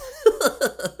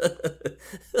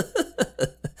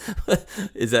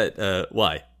 Is that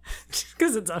why?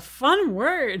 Because it's a fun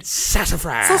word.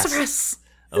 Sassafras. Sassafras.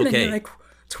 Okay. And then you like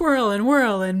twirl and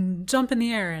whirl and jump in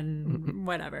the air and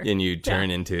whatever. And you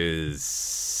turn into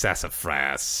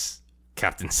Sassafras.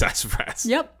 Captain Sassafras.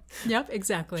 Yep,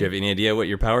 exactly. Do you have any idea what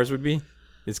your powers would be?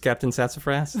 Is Captain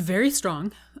Sassafras? Very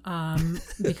strong,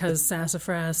 because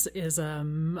sassafras is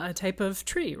a type of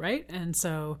tree, right? And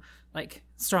so, like,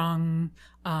 strong.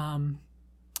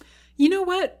 You know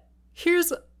what?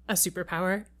 Here's a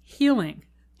superpower: healing.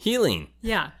 Healing.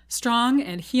 Yeah, strong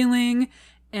and healing,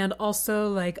 and also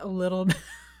like a little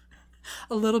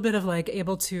bit of like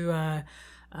able to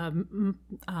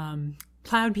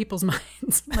cloud people's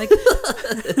minds, like.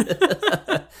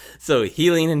 So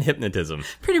healing and hypnotism.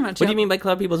 Pretty much. What do you mean by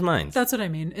cloud people's minds? That's what I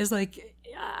mean. Is like.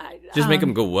 Just make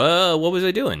them go, whoa, what was I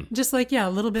doing? Just like, a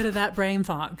little bit of that brain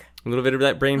fog. A little bit of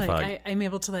that brain like fog. I'm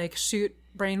able to like shoot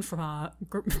brain frogs.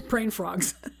 Brain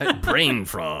frogs. Brain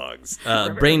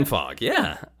fog.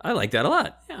 Yeah. I like that a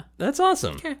lot. Yeah. That's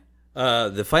awesome. Okay.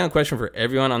 The final question for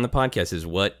everyone on the podcast is,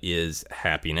 what is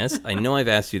happiness? I know I've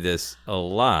asked you this a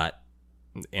lot.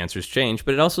 Answers change,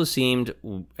 but it also seemed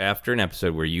after an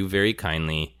episode where you very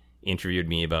kindly interviewed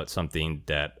me about something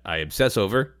that I obsess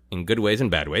over in good ways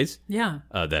and bad ways. Yeah.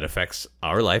 That affects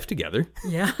our life together.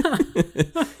 Yeah.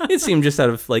 It seemed just out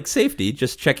of like safety,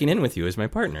 just checking in with you as my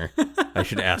partner. I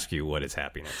should ask you, what is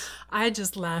happiness? I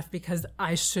just laugh because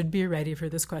I should be ready for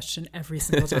this question every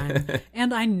single time,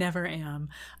 and I never am.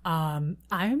 I'm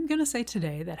going to say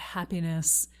today that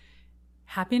happiness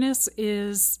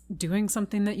is doing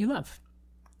something that you love.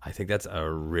 I think that's a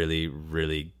really,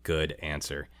 really good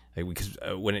answer. Because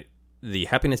when the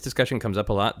happiness discussion comes up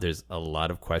a lot, there's a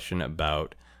lot of question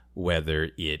about whether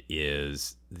it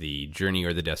is the journey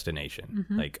or the destination.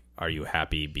 Like, are you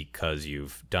happy because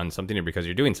you've done something or because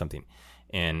you're doing something?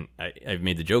 And I've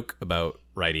made the joke about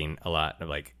writing a lot of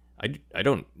like, I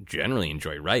don't generally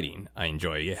enjoy writing. I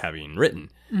enjoy having written.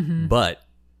 But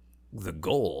the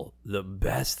goal, the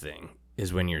best thing,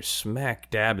 is when you're smack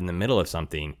dab in the middle of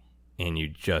something and you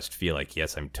just feel like,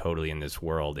 yes, I'm totally in this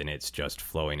world and it's just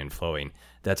flowing and flowing.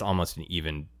 That's almost an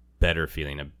even better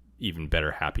feeling, of even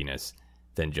better happiness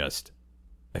than just,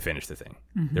 I finished the thing.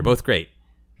 They're both great,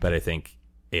 but I think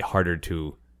a harder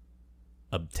to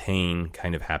obtain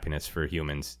kind of happiness for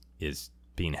humans is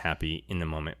being happy in the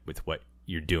moment with what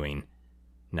you're doing,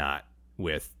 not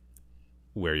with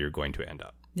where you're going to end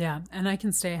up. Yeah, and I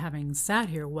can say, having sat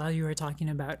here while you were talking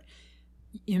about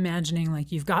imagining like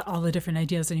you've got all the different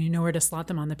ideas and you know where to slot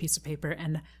them on the piece of paper,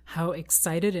 and how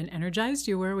excited and energized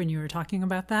you were when you were talking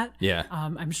about that. Yeah.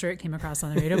 I'm sure it came across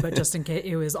on the radio, but just in case,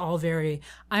 it was all very,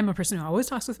 I'm a person who always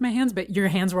talks with my hands, but your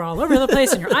hands were all over the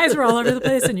place and your eyes were all over the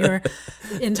place and your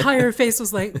entire face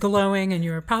was like glowing and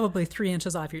you were probably 3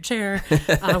 inches off your chair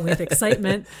with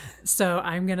excitement. So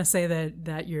I'm going to say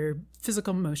that your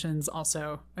physical motions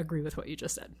also agree with what you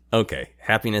just said. Okay.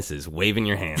 Happiness is waving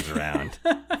your hands around.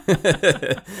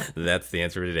 That's the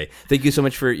answer for today. Thank you so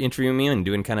much for interviewing me and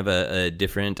doing kind of a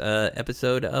different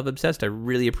episode of Obsessed. I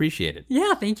really appreciate it.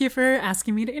 Yeah, thank you for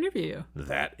asking me to interview you.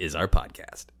 That is our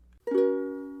podcast.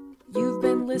 You've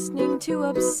been listening to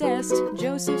Obsessed.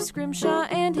 Joseph Scrimshaw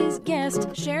and his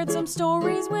guest shared some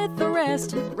stories with the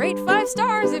rest. Rate 5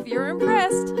 stars if you're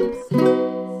impressed.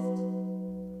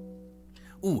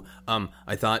 Ooh,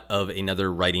 I thought of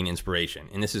another writing inspiration.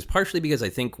 And this is partially because I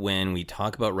think when we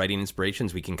talk about writing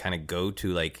inspirations, we can kind of go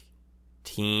to like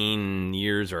teen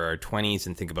years or our 20s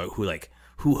and think about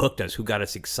who hooked us, who got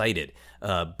us excited.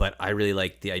 But I really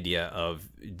like the idea of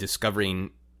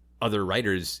discovering other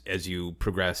writers as you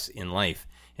progress in life.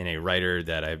 And a writer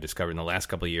that I've discovered in the last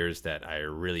couple of years that I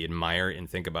really admire and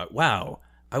think about, wow,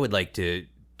 I would like to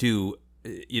do,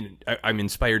 I'm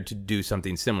inspired to do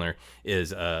something similar, is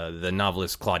the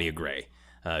novelist Claudia Gray.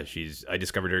 I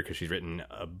discovered her because she's written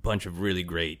a bunch of really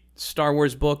great Star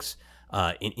Wars books.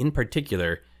 And in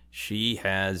particular, she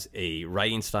has a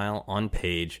writing style on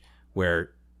page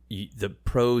where the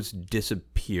prose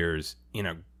disappears in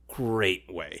a great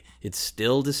way. It's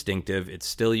still distinctive. It's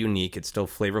still unique. It's still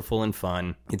flavorful and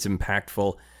fun. It's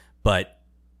impactful, but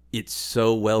it's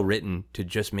so well written to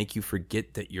just make you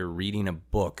forget that you're reading a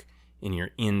book and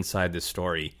you're inside the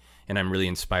story. And I'm really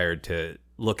inspired to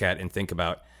look at and think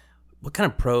about what kind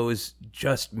of prose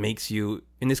just makes you,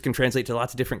 and this can translate to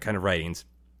lots of different kind of writings,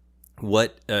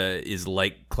 what is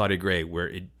like Claudia Gray,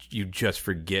 where you just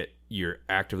forget you're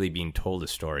actively being told a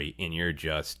story and you're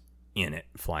just in it,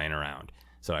 flying around.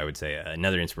 So I would say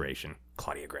another inspiration,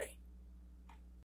 Claudia Gray.